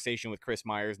good conversation with Chris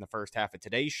Myers in the first half of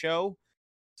today's show.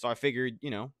 So I figured,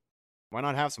 why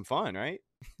not have some fun, right?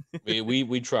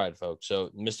 we tried, folks.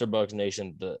 So, Mr. Bugs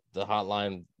Nation, the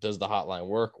hotline, does the hotline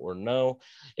work or no?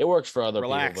 It works for other people,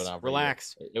 but not for you.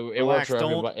 Relax. It works for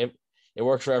everybody. It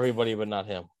works for everybody, but not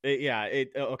him.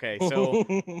 Okay. So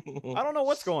I don't know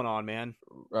what's going on, man.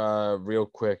 Real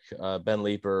quick, Ben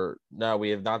Leeper. No, we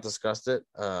have not discussed it.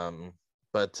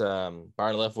 But Byron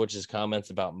Leftwich's comments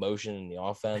about motion in the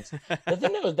offense. The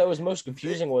thing that was most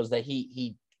confusing was that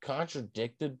he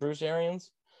contradicted Bruce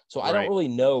Arians. So I don't really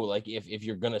know, like, if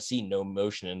you're gonna see no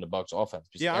motion in the Bucs offense.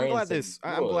 Yeah, I'm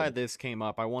glad this came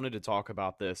up. I wanted to talk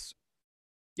about this.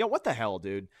 Yeah, what the hell,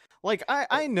 dude? Like,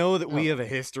 I know that we have a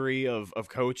history of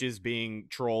coaches being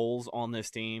trolls on this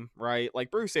team, right?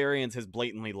 Like, Bruce Arians has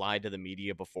blatantly lied to the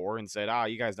media before and said,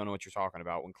 you guys don't know what you're talking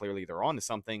about, when clearly they're onto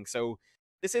something. So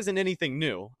this isn't anything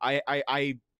new.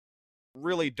 I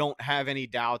really don't have any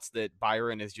doubts that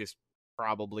Byron is just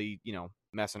probably,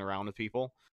 messing around with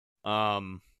people.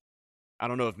 I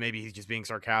don't know if maybe he's just being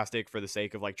sarcastic for the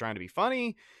sake of, like, trying to be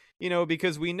funny,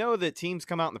 because we know that teams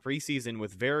come out in the preseason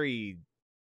with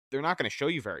they're not going to show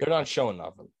you very They're much. not showing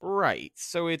nothing. Right.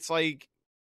 So it's like,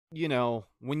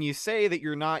 when you say that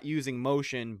you're not using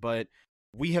motion, but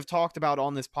we have talked about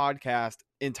on this podcast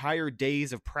entire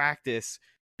days of practice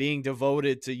being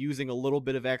devoted to using a little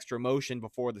bit of extra motion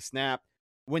before the snap.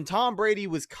 When Tom Brady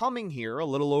was coming here a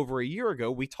little over a year ago,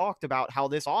 we talked about how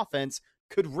this offense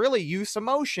could really use some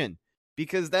motion,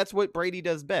 because that's what Brady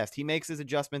does best. He makes his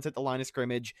adjustments at the line of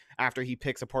scrimmage after he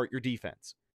picks apart your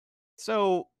defense.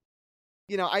 So,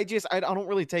 I don't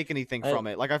really take anything from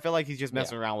it. Like, I feel like he's just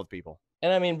messing around with people.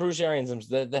 And I mean, Bruce Arians,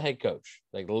 the head coach,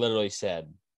 like, literally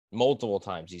said multiple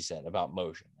times, he said about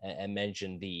motion and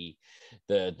mentioned the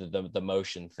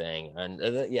motion thing. And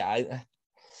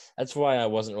that's why I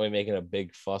wasn't really making a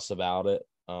big fuss about it.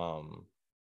 I'm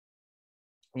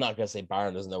not going to say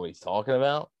Byron doesn't know what he's talking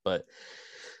about, but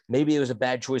maybe it was a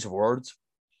bad choice of words.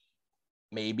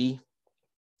 Maybe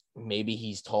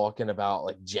he's talking about,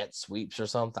 like, jet sweeps or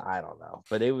something. I don't know,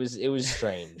 but it was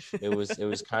strange. it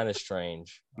was kind of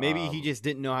strange. Maybe he just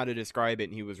didn't know how to describe it,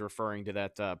 and he was referring to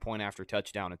that point after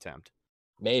touchdown attempt.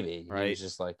 Maybe right? He was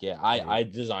just like, I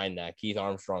designed that. Keith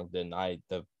Armstrong didn't.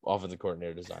 The offensive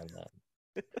coordinator designed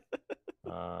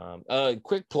that.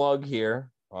 Quick plug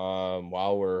here.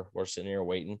 While we're sitting here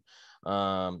waiting.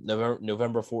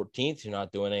 November 14th, you're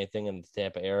not doing anything in the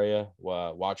Tampa area.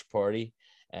 Watch party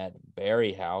at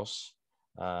Barry House,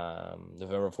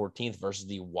 November 14th versus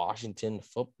the Washington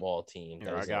football team.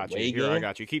 Here, I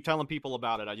got you. Keep telling people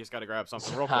about it. I just got to grab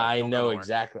something real quick. I know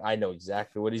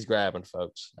exactly what he's grabbing,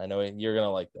 folks. I know you're going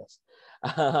to like this.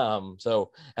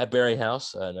 So at Barry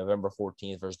House, November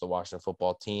 14th versus the Washington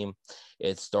football team.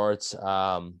 It starts,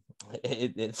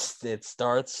 it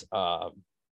starts, I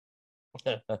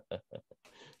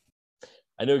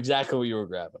know exactly what you were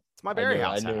grabbing. It's my Barry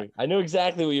House. I knew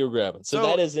exactly what you were grabbing. So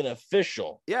that is an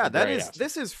official. Yeah,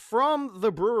 this is from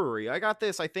the brewery. I got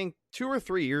this, I think, 2 or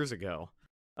 3 years ago.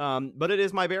 But it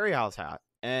is my Barry House hat.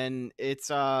 And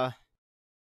it's I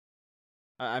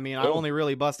only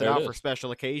really bust it out for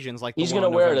special occasions, like he's gonna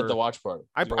wear it at the watch party.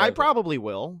 I probably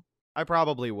will. I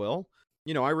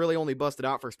really only bust it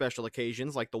out for special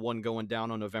occasions, like the one going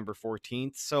down on November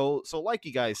 14th. So like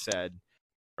you guys said,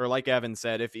 or like Evan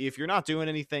said, if you're not doing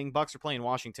anything, Bucs are playing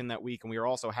Washington that week, and we are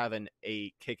also having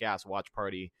a kick-ass watch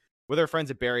party with our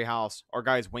friends at Barry House, our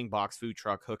guys Wingbox food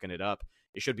truck hooking it up.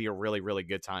 It should be a really, really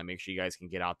good time. Make sure you guys can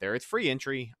get out there. It's free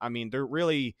entry. I mean, they're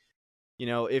really,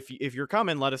 if you're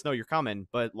coming, let us know you're coming.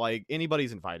 But like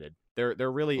anybody's invited.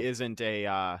 There really isn't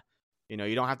a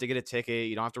you don't have to get a ticket,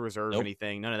 you don't have to reserve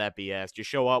anything, none of that BS. Just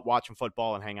show up, watch some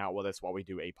football, and hang out with us while we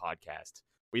do a podcast.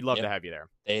 We'd love to have you there.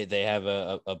 They have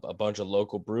a bunch of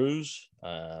local brews.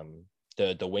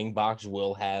 The Wing Box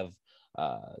will have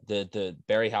the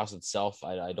Berry House itself.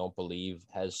 I don't believe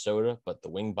has soda, but the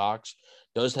Wing Box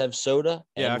does have soda.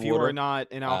 Yeah, and if you water. are not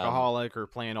an alcoholic or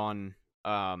plan on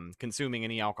consuming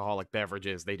any alcoholic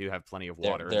beverages, they do have plenty of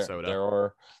water and soda.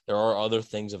 There are other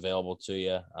things available to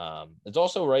you. It's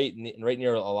also right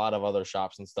near a lot of other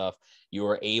shops and stuff. You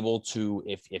are able to,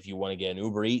 if you want to get an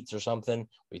Uber Eats or something,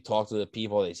 we talked to the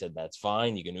people, they said that's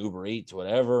fine, you can Uber Eats,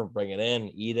 whatever, bring it in,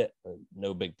 eat it,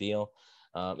 no big deal.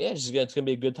 It's gonna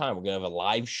be a good time. We're gonna have a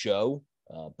live show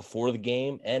before the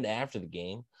game and after the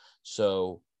game,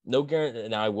 so no guarantee.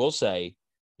 Now I will say,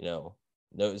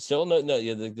 there's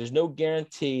no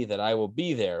guarantee that I will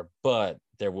be there, but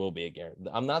there will be a guarantee.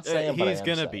 I'm not saying he's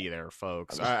gonna be there,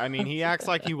 folks. I mean, he acts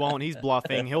like he won't. He's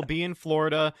bluffing. He'll be in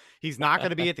Florida. He's not going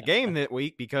to be at the game that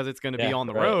week because it's going to be on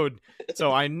the road.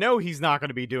 So I know he's not going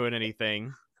to be doing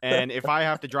anything. And if I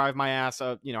have to drive my ass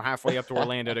up, halfway up to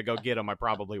Orlando to go get him, I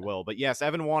probably will. But yes,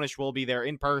 Evan Wanish will be there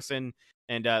in person,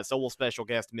 and so will special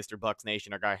guest Mr. Bucks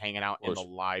Nation, our guy hanging out in the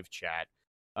live chat.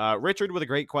 Richard with a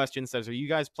great question says, are you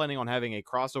guys planning on having a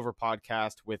crossover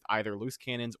podcast with either Loose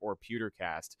Cannons or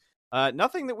Pewtercast?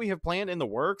 Nothing that we have planned in the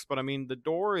works, but I mean, the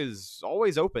door is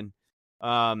always open.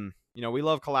 We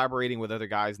love collaborating with other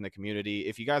guys in the community.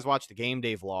 If you guys watch the game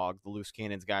day vlog, the Loose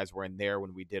Cannons guys were in there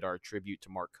when we did our tribute to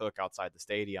Mark Cook outside the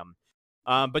stadium.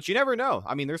 But you never know.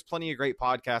 I mean, there's plenty of great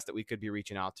podcasts that we could be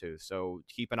reaching out to. So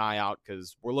keep an eye out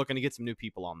because we're looking to get some new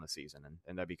people on this season,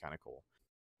 and that'd be kind of cool.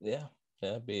 Yeah,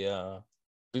 it'd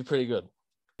be pretty good.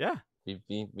 Yeah.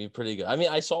 Be pretty good. I mean,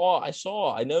 I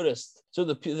noticed. So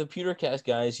the Pewtercast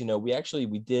guys,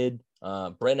 we did.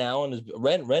 Brent Allen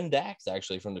Ren Dax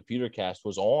actually from the Pewtercast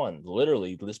was on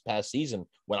literally this past season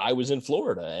when I was in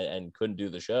Florida and couldn't do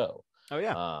the show. Oh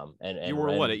yeah. And you were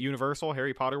at Universal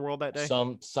Harry Potter World that day?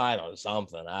 Some side on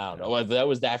something. I don't know. That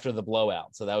was after the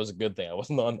blowout, so that was a good thing. I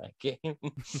wasn't on that game.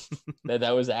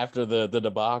 that was after the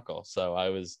debacle. So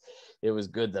it was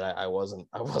good that I wasn't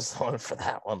on for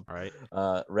that one. Right.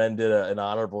 Ren did an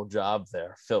honorable job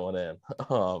there filling in.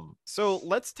 So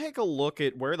let's take a look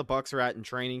at where the Bucks are at in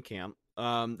training camp.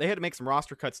 They had to make some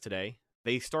roster cuts today.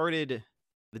 They started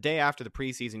the day after the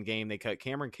preseason game. They cut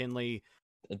Cameron Kinley.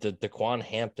 DeQuan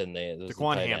Hampton.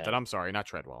 DeQuan Hampton. I'm sorry, not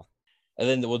Treadwell. And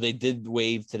then, they did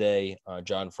waive today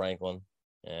John Franklin,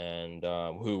 and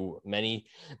who many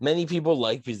people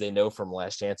like because they know from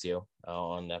Last Chance U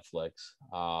on Netflix.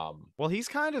 Well, he's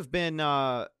kind of been.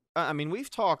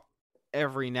 We've talked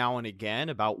every now and again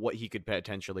about what he could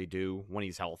potentially do when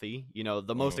he's healthy.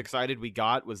 The most excited we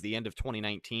got was the end of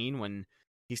 2019 when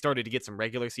he started to get some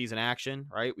regular season action,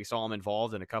 right? We saw him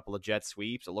involved in a couple of jet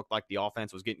sweeps. It looked like the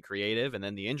offense was getting creative, and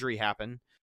then the injury happened,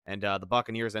 and the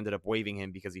Buccaneers ended up waiving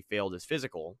him because he failed his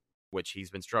physical, which he's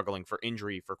been struggling for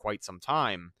injury for quite some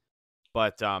time.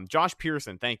 But Josh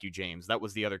Pearson, thank you, James. That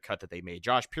was the other cut that they made.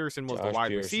 Josh Pearson was the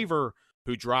wide receiver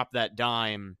who dropped that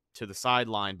dime to the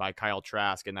sideline by Kyle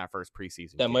Trask in that first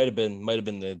preseason. That might have been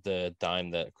the dime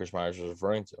that Chris Myers was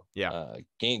referring to. Yeah.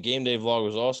 Game day vlog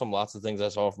was awesome. Lots of things I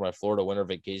saw from my Florida winter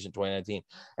vacation 2019.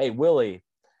 Hey, Willie,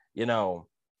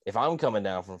 if I'm coming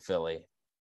down from Philly,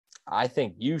 I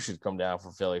think you should come down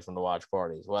from Philly from the watch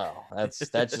party as well. That's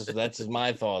just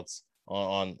my thoughts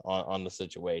on the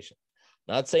situation.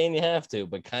 Not saying you have to,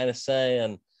 but kind of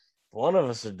saying one of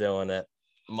us are doing it.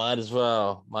 Might as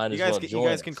well. You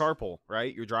guys can carpool,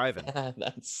 right? You're driving.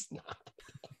 That's not.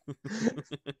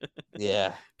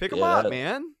 Yeah. Pick them up,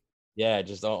 man. Yeah,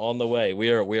 just on the way. We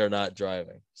are not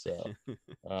driving. So,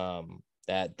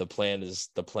 that the plan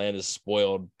is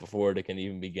spoiled before it can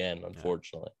even begin.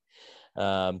 Unfortunately.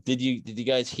 Yeah. Did you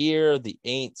guys hear the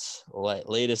Aints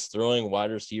latest throwing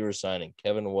wide receiver signing?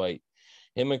 Kevin White.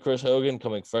 Him and Chris Hogan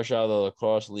coming fresh out of the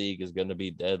lacrosse league is going to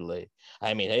be deadly.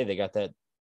 I mean, hey, they got that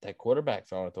quarterback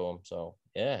thrown to him. So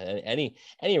yeah, any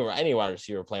wide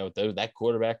receiver playing with that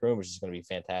quarterback room is just going to be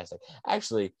fantastic.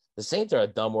 Actually, the Saints are a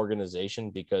dumb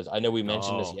organization because I know we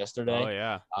mentioned this yesterday. Oh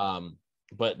yeah.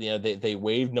 But they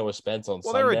waived Noah Spence on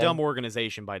Sunday. Well, they're a dumb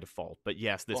organization by default, but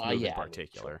yes, this move in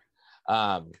particular.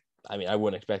 I mean, I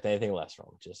wouldn't expect anything less from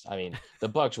them. The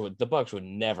Bucks would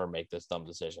never make this dumb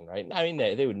decision, right? I mean,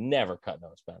 they would never cut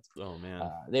Noah Spence. Oh man,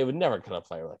 they would never cut a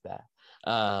player like that.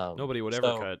 Nobody would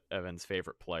ever cut Evan's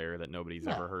favorite player that nobody's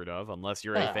ever heard of, unless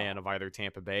you're a fan of either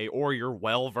Tampa Bay or you're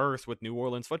well versed with New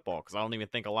Orleans football. Because I don't even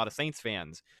think a lot of Saints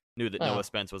fans knew that Noah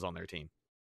Spence was on their team.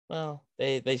 Well,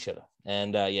 they should have.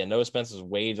 And Noah Spence's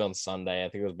wage on Sunday, I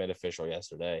think it was made official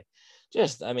yesterday.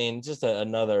 Just an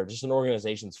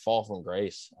organization's fall from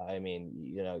grace. I mean,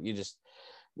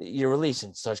 you're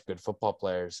releasing such good football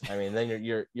players. I mean, then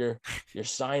you're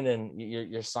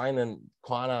signing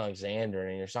Quan Alexander,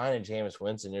 and you're signing Jameis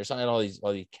Winston. You're signing all these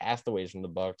castaways from the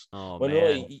Bucs. Oh, when man.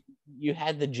 really you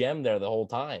had the gem there the whole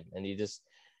time, and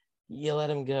you let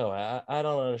him go. I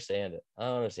don't understand it. I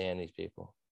don't understand these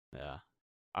people. Yeah,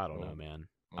 I don't know, man.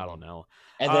 I don't know.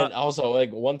 And then also, like,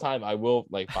 one time I will,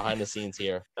 like, behind the scenes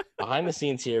here,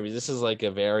 because this is like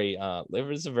a very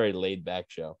laid back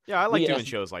show. Yeah, I like doing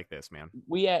shows like this, man.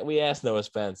 We asked Noah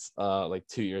Spence like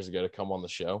 2 years ago to come on the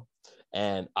show,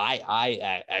 and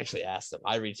I actually asked him.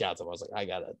 I reached out to him. I was like,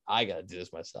 I gotta do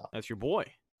this myself. That's your boy.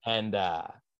 And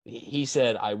he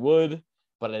said I would,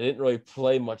 but I didn't really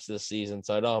play much this season,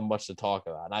 so I don't have much to talk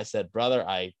about. And I said, brother,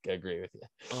 I agree with you.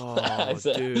 Oh,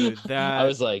 dude, I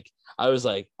was like,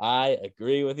 I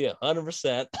agree with you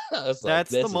 100%. That's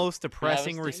the most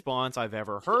depressing response I've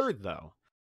ever heard, though.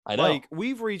 I know. Like,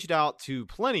 we've reached out to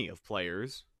plenty of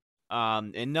players,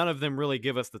 and none of them really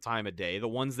give us the time of day. The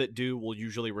ones that do will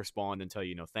usually respond and tell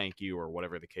you, thank you or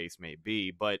whatever the case may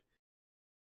be. But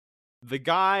the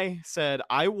guy said,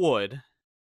 I would,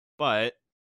 but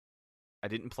I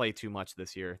didn't play too much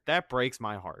this year. That breaks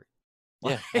my heart.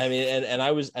 Yeah, I mean, and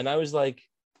I was like,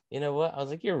 you know what? I was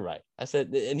like, you're right. I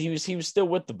said, and he was still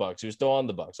with the Bucs. He was still on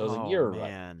the Bucs. I was like, you're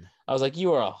right. I was like,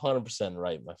 you are 100%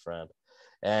 right, my friend.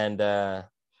 And I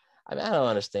mean, I don't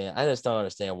understand. I just don't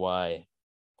understand why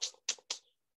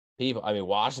people. I mean,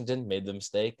 Washington made the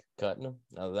mistake cutting him.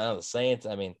 Now the Saints.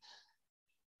 I mean,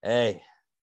 hey,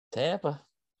 Tampa.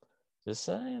 Just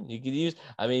saying, you could use.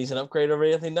 I mean, he's an upgrade over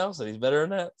Anthony Nelson. He's better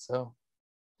than that. So.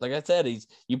 Like I said,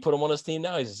 you put him on his team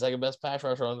now. He's the second best pass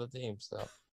rusher on the team. So,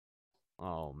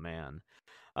 oh man,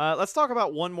 let's talk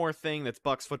about one more thing that's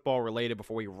Bucs football related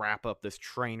before we wrap up this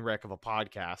train wreck of a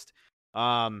podcast.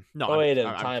 No,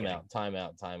 time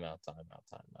out.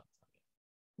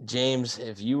 James,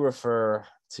 if you refer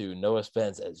to Noah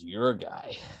Spence as your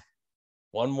guy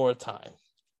one more time,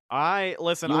 I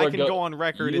can go on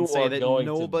record and say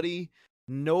that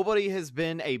nobody has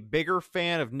been a bigger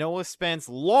fan of Noah Spence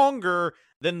longer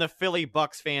than the Philly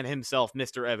Bucs fan himself,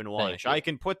 Mr. Evan Wanish. I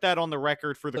can put that on the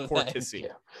record for the court to see.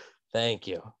 Thank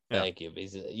you.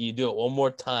 Because you do it one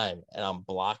more time, and I'm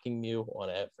blocking you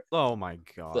on everything. Oh, my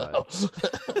God. So,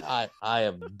 I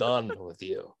am done with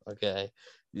you, okay?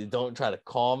 You don't try to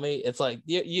call me. It's like,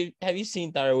 have you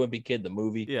seen Thyra Wimpy Kid, the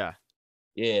movie? Yeah.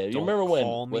 Yeah, you remember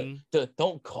when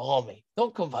don't call me.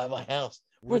 Don't come by my house.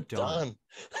 We're done.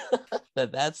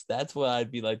 That's what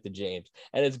I'd be like to James.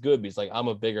 And it's good because, like, I'm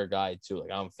a bigger guy too.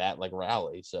 Like, I'm fat like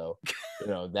Rowley. So,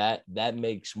 that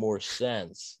makes more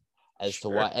sense as to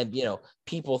why. And,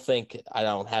 people think I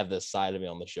don't have this side of me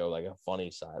on the show, like a funny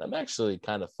side. I'm actually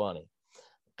kind of funny.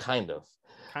 Kind of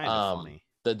funny.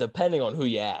 Depending on who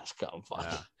you ask, I'm funny.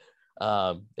 Yeah.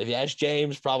 If you ask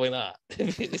James, probably not.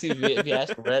 if you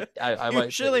ask Brett, I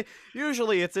might.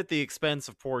 Usually it's at the expense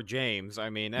of poor James. I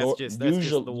mean, that's just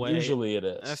the way. Usually it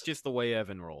is. That's just the way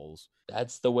Evan rolls.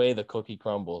 That's the way the cookie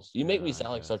crumbles. You make me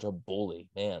sound like such a bully,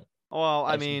 man. Well,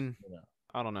 I mean,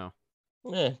 I don't know.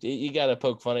 Yeah, you got to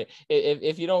poke fun at.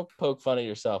 If you don't poke fun at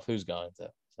yourself, who's going to? So.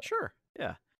 Sure.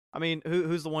 Yeah. I mean,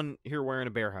 who's the one here wearing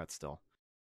a bear hat still?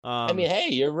 I mean, hey,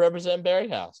 you're representing Berry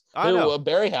House. I know.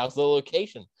 Berry House, the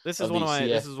location. This is one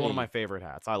of my favorite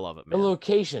hats. I love it, man. The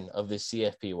location of the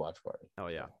CFP watch party. Oh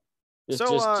yeah.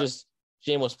 Just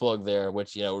shameless plug there,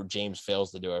 which James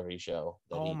fails to do every show.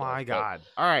 Oh my God!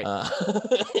 All right.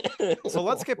 So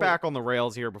let's get back on the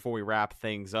rails here before we wrap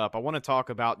things up. I want to talk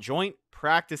about joint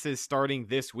practices starting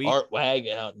this week. Art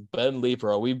Wagout and Ben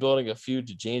Leeper. Are we building a feud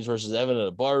to James versus Evan at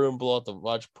a barroom blow at the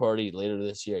watch party later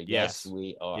this year? Yes,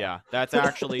 we are. Yeah, that's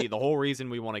actually the whole reason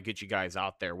we want to get you guys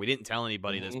out there. We didn't tell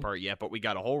anybody this part yet, but we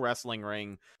got a whole wrestling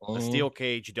ring, a steel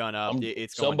cage done up.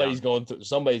 Somebody's going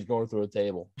through a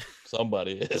table.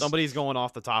 Somebody is. Somebody's going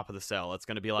off the top of the cell. It's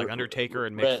going to be like Undertaker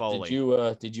and Mick Foley.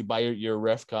 Did you buy your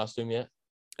ref costume yet?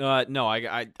 No,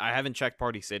 I haven't checked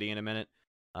Party City in a minute.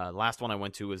 Last one I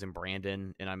went to was in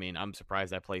Brandon, and I mean, I'm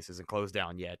surprised that place isn't closed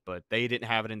down yet, but they didn't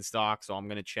have it in stock, so I'm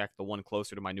going to check the one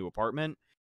closer to my new apartment,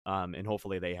 and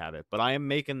hopefully they have it. But I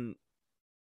am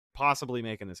possibly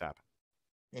making this happen.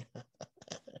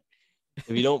 If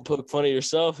you don't poke fun at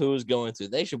yourself, who is going to?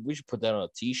 We should put that on a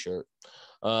t-shirt.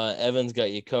 Evan's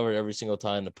got you covered every single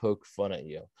time to poke fun at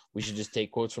you. We should just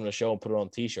take quotes from the show and put it on a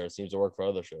t-shirt. It seems to work for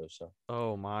other shows. So.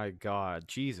 Oh my God,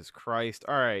 Jesus Christ!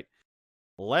 All right,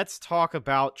 let's talk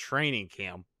about training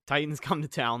camp. Titans come to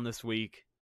town this week.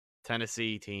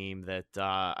 Tennessee team that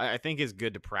I think is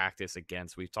good to practice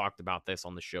against. We've talked about this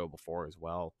on the show before as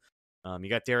well. You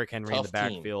got Derrick Henry in the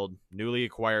backfield, newly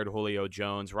acquired Julio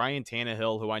Jones, Ryan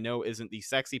Tannehill, who I know isn't the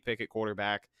sexy pick at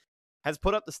quarterback, has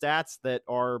put up the stats that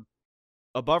are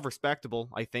above respectable.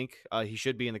 I think he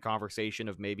should be in the conversation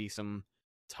of maybe some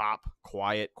top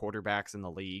quiet quarterbacks in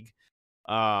the league.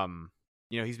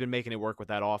 He's been making it work with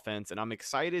that offense, and I'm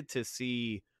excited to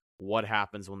see what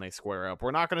happens when they square up.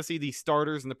 We're not going to see the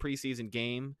starters in the preseason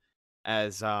game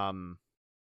as long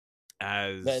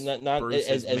as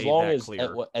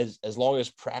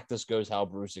practice goes how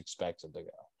Bruce expects it to go.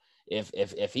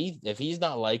 If he's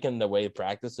not liking the way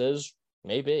practice is,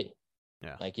 maybe.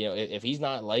 Yeah. If he's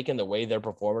not liking the way they're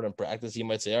performing in practice, he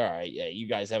might say, all right, yeah, you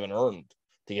guys haven't earned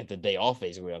to get the day off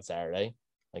basically on Saturday.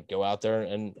 Go out there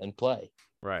and play.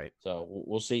 Right. So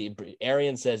we'll see.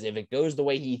 Arian says if it goes the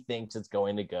way he thinks it's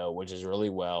going to go, which is really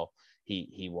well,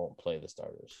 he won't play the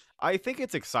starters. I think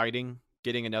it's exciting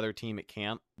getting another team at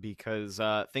camp because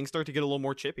things start to get a little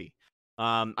more chippy.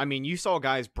 You saw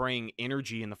guys bring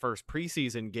energy in the first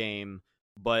preseason game,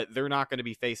 but they're not going to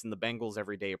be facing the Bengals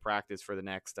every day of practice for the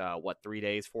next,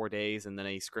 4 days, and then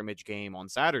a scrimmage game on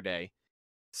Saturday.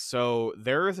 So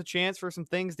there is a chance for some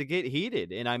things to get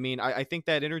heated. And I think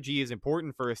that energy is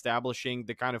important for establishing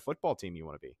the kind of football team you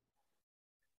want to be.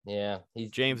 Yeah.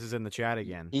 James is in the chat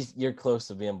again. You're close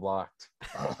to being blocked.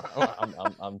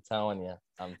 I'm telling you.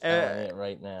 I'm telling it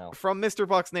right now. From Mr.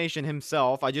 Bucks Nation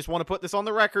himself, I just want to put this on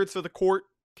the record so the court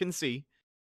can see.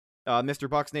 Mr.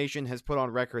 Bucks Nation has put on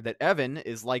record that Evan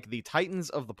is like the Titans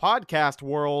of the podcast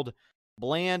world,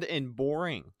 bland and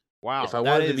boring. Wow. If I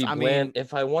wanted to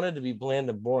be bland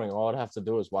and boring, all I'd have to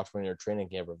do is watch one of your training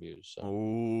camp reviews. So.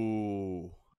 Ooh.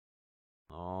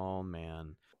 Oh,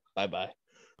 man. Bye-bye.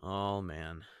 Oh,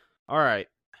 man. All right.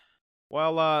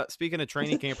 Well, speaking of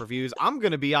training camp reviews, I'm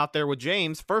going to be out there with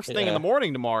James first thing in the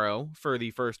morning tomorrow for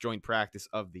the first joint practice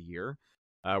of the year.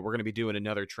 We're going to be doing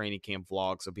another training camp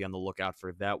vlog, so be on the lookout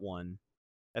for that one.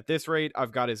 At this rate,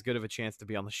 I've got as good of a chance to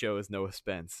be on the show as Noah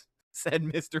Spence, said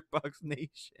Mr. Bucks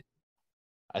Nation.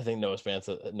 I think Noah Spence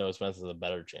is a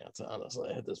better chance,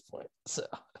 honestly, at this point. So.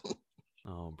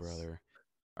 Oh, brother.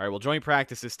 All right, well, joint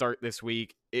practices start this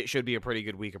week. It should be a pretty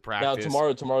good week of practice.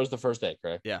 Now, tomorrow's the first day,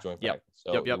 correct? Yeah. Joint practice.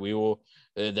 So we will.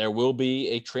 There will be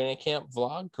a training camp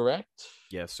vlog, correct?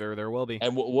 Yes, sir. There will be.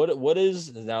 And what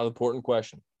is now the important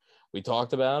question? We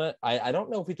talked about it. I don't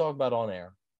know if we talked about it on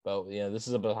air, but this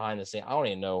is a behind the scene. I don't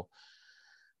even know.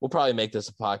 We'll probably make this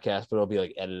a podcast, but it'll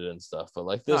be edited and stuff.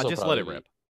 But this, just let it rip.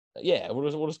 Yeah,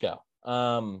 we'll just go.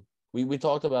 We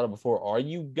talked about it before. Are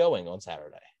you going on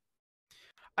Saturday?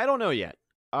 I don't know yet.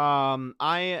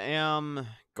 I am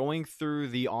going through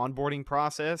the onboarding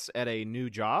process at a new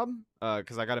job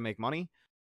because I got to make money.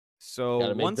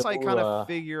 So once I kind of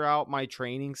figure out my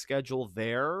training schedule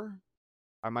there,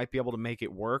 I might be able to make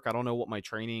it work. I don't know what my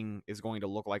training is going to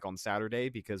look like on Saturday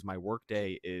because my work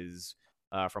day is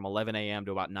from 11 a.m.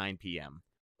 to about 9 p.m.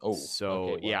 Oh, so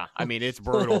okay, wow. Yeah, it's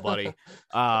brutal, buddy.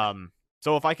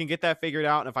 So if I can get that figured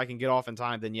out and if I can get off in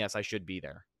time, then yes, I should be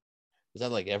there. Is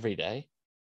that every day?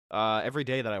 Every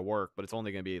day that I work, but it's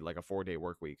only going to be a 4-day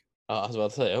work week. I was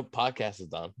about to say, podcast is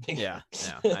done. yeah,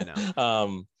 I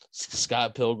know.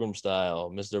 Scott Pilgrim style,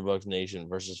 Mr. Bucks Nation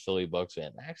versus Philly Bucks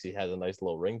fan actually has a nice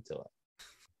little ring to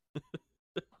it.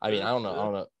 I don't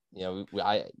know.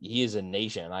 He is a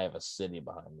nation, and I have a city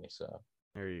behind me. So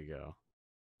there you go.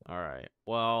 All right.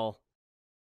 Well,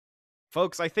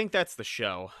 folks, I think that's the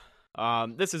show.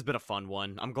 This has been a fun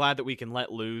one. I'm glad that we can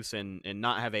let loose and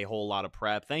not have a whole lot of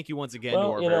prep. Thank you once again to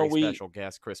our very special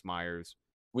guest, Chris Myers.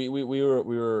 We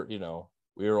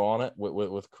were on it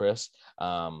with Chris.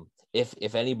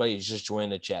 If anybody's just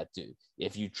joining the chat, dude,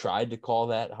 if you tried to call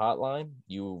that hotline,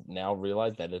 you now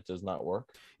realize that it does not work.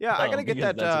 Yeah, I gotta get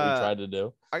that. That's what we tried to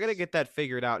do. I gotta get that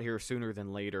figured out here sooner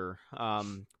than later.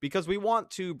 Because we want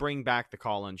to bring back the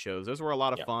call-in shows. Those were a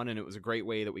lot of fun, and it was a great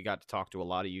way that we got to talk to a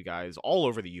lot of you guys all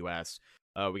over the U.S.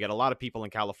 We got a lot of people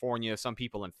in California, some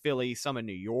people in Philly, some in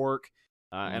New York,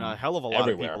 and a hell of a lot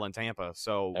of people in Tampa.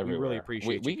 So we really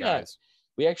appreciate you guys.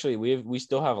 We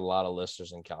still have a lot of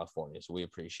listeners in California, so we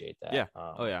appreciate that. Yeah.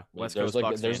 West Coast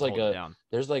Bucks there's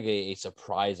a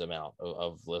surprise amount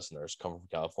of listeners coming from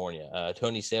California.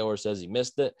 Tony Saylor says he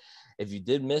missed it. If you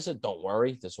did miss it, don't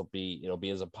worry. It'll be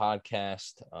as a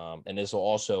podcast, and this will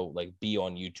also be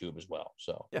on YouTube as well.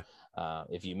 So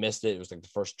if you missed it, it was the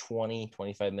first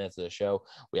 20-25 minutes of the show.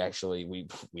 We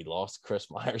lost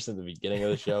Chris Myers at the beginning of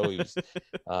the show. He was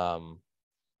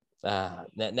now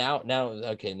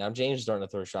James is starting to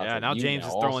throw shots. Yeah, now James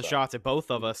is throwing shots at both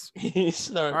of us.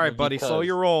 He's all right, buddy, slow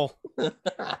your roll.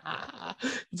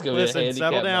 It's gonna Listen, be a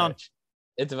settle down. Match.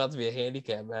 It's about to be a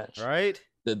handicap match, right?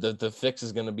 The fix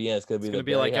is going to be in. It's going to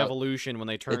be like Evolution when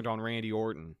they turned on Randy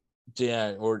Orton.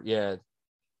 Yeah,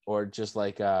 or just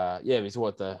like it's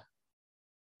what the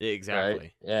exactly.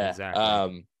 Right? Yeah,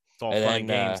 exactly. It's all fun and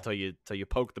games till you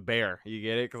poke the bear. You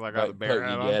get it? Because I got the bear.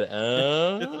 You get it.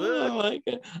 I like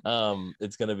it.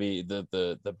 It's gonna be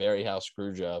the Barry House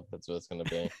screw job. That's what it's gonna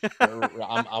be.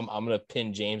 I'm gonna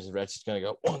pin James and Rett's just gonna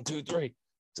go 1, 2, 3.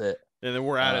 That's it. And then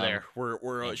we're out of there.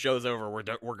 We're show's over.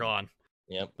 We're gone.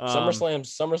 Yep.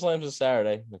 SummerSlam's is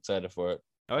Saturday. I'm excited for it.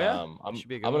 Oh yeah. I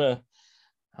don't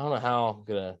know how I'm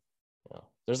gonna.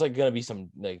 There's like gonna be some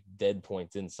like dead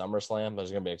points in SummerSlam. There's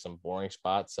gonna be like some boring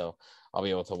spots, so I'll be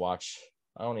able to watch.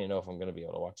 I don't even know if I'm gonna be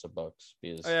able to watch the Bucks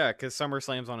because because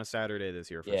SummerSlam's on a Saturday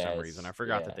this year for some reason. I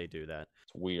forgot that they do that.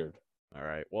 It's weird. All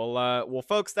right. Well,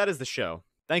 folks, that is the show.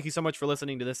 Thank you so much for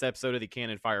listening to this episode of the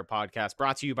Cannon Fire Podcast,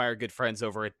 brought to you by our good friends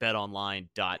over at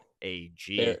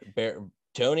BetOnline.ag.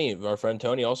 Tony, our friend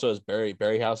Tony, also has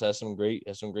Barry House has some great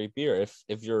beer.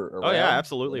 If you're around,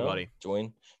 absolutely, buddy.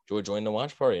 Join the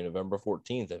watch party November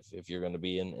 14th. If you're going to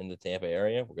be in the Tampa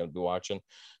area, we're going to be watching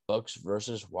Bucks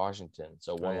versus Washington.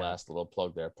 So last little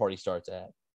plug there. Party starts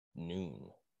at noon.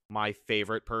 My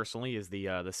favorite personally is the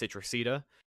Citrusita,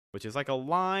 which is like a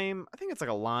lime. I think it's like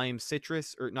a lime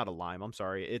citrus, or not a lime. I'm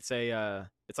sorry. It's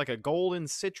like a golden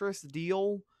citrus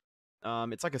deal.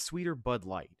 It's like a sweeter Bud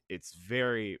Light. It's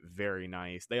very, very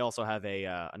nice. They also have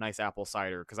a nice apple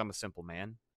cider because I'm a simple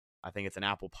man. I think it's an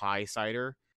apple pie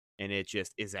cider, and it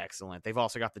just is excellent. They've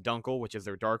also got the Dunkel, which is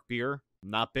their dark beer.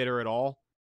 Not bitter at all.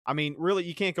 I mean, really,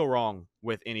 you can't go wrong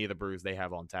with any of the brews they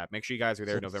have on tap. Make sure you guys are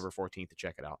there November 14th to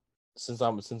check it out. Since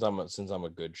I'm a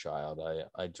good child,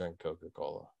 I drink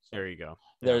Coca-Cola. So there you go.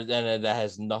 And that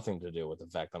has nothing to do with the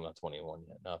fact I'm not 21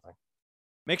 yet. Nothing.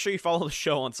 Make sure you follow the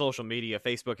show on social media,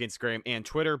 Facebook, Instagram, and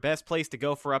Twitter. Best place to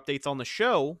go for updates on the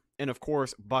show. And, of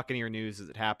course, Buccaneer News as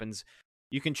it happens.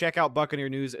 You can check out Buccaneer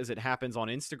News as it happens on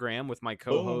Instagram with my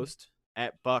co-host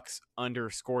at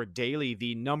Bucks_Daily,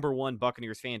 the #1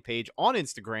 Buccaneers fan page on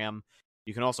Instagram.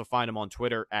 You can also find him on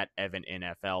Twitter at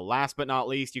EvanNFL. Last but not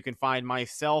least, you can find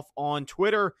myself on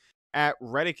Twitter at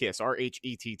Redicus,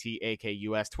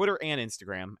 RHETTAKUS, Twitter and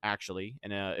Instagram, actually.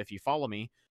 And if you follow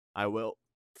me, I will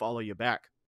follow you back.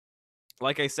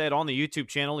 Like I said, on the YouTube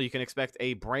channel, you can expect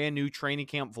a brand new training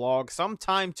camp vlog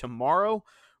sometime tomorrow.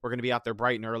 We're going to be out there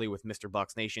bright and early with Mr.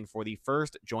 Bucks Nation for the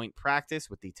first joint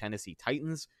practice with the Tennessee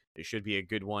Titans. It should be a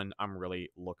good one. I'm really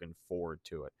looking forward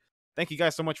to it. Thank you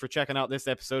guys so much for checking out this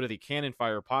episode of the Cannon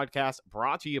Fire Podcast,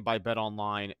 brought to you by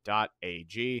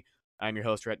BetOnline.ag. I'm your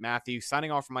host, Rhett Matthews,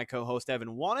 signing off from my co-host,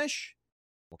 Evan Wanish.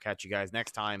 We'll catch you guys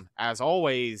next time. As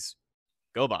always,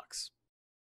 go Bucks.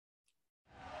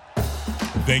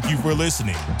 Thank you for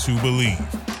listening to Believe.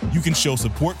 You can show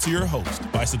support to your host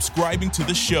by subscribing to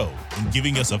the show and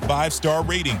giving us a 5-star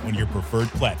rating on your preferred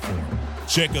platform.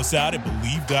 Check us out at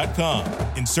Believe.com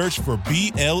and search for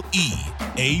BLEAV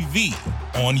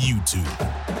on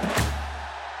YouTube.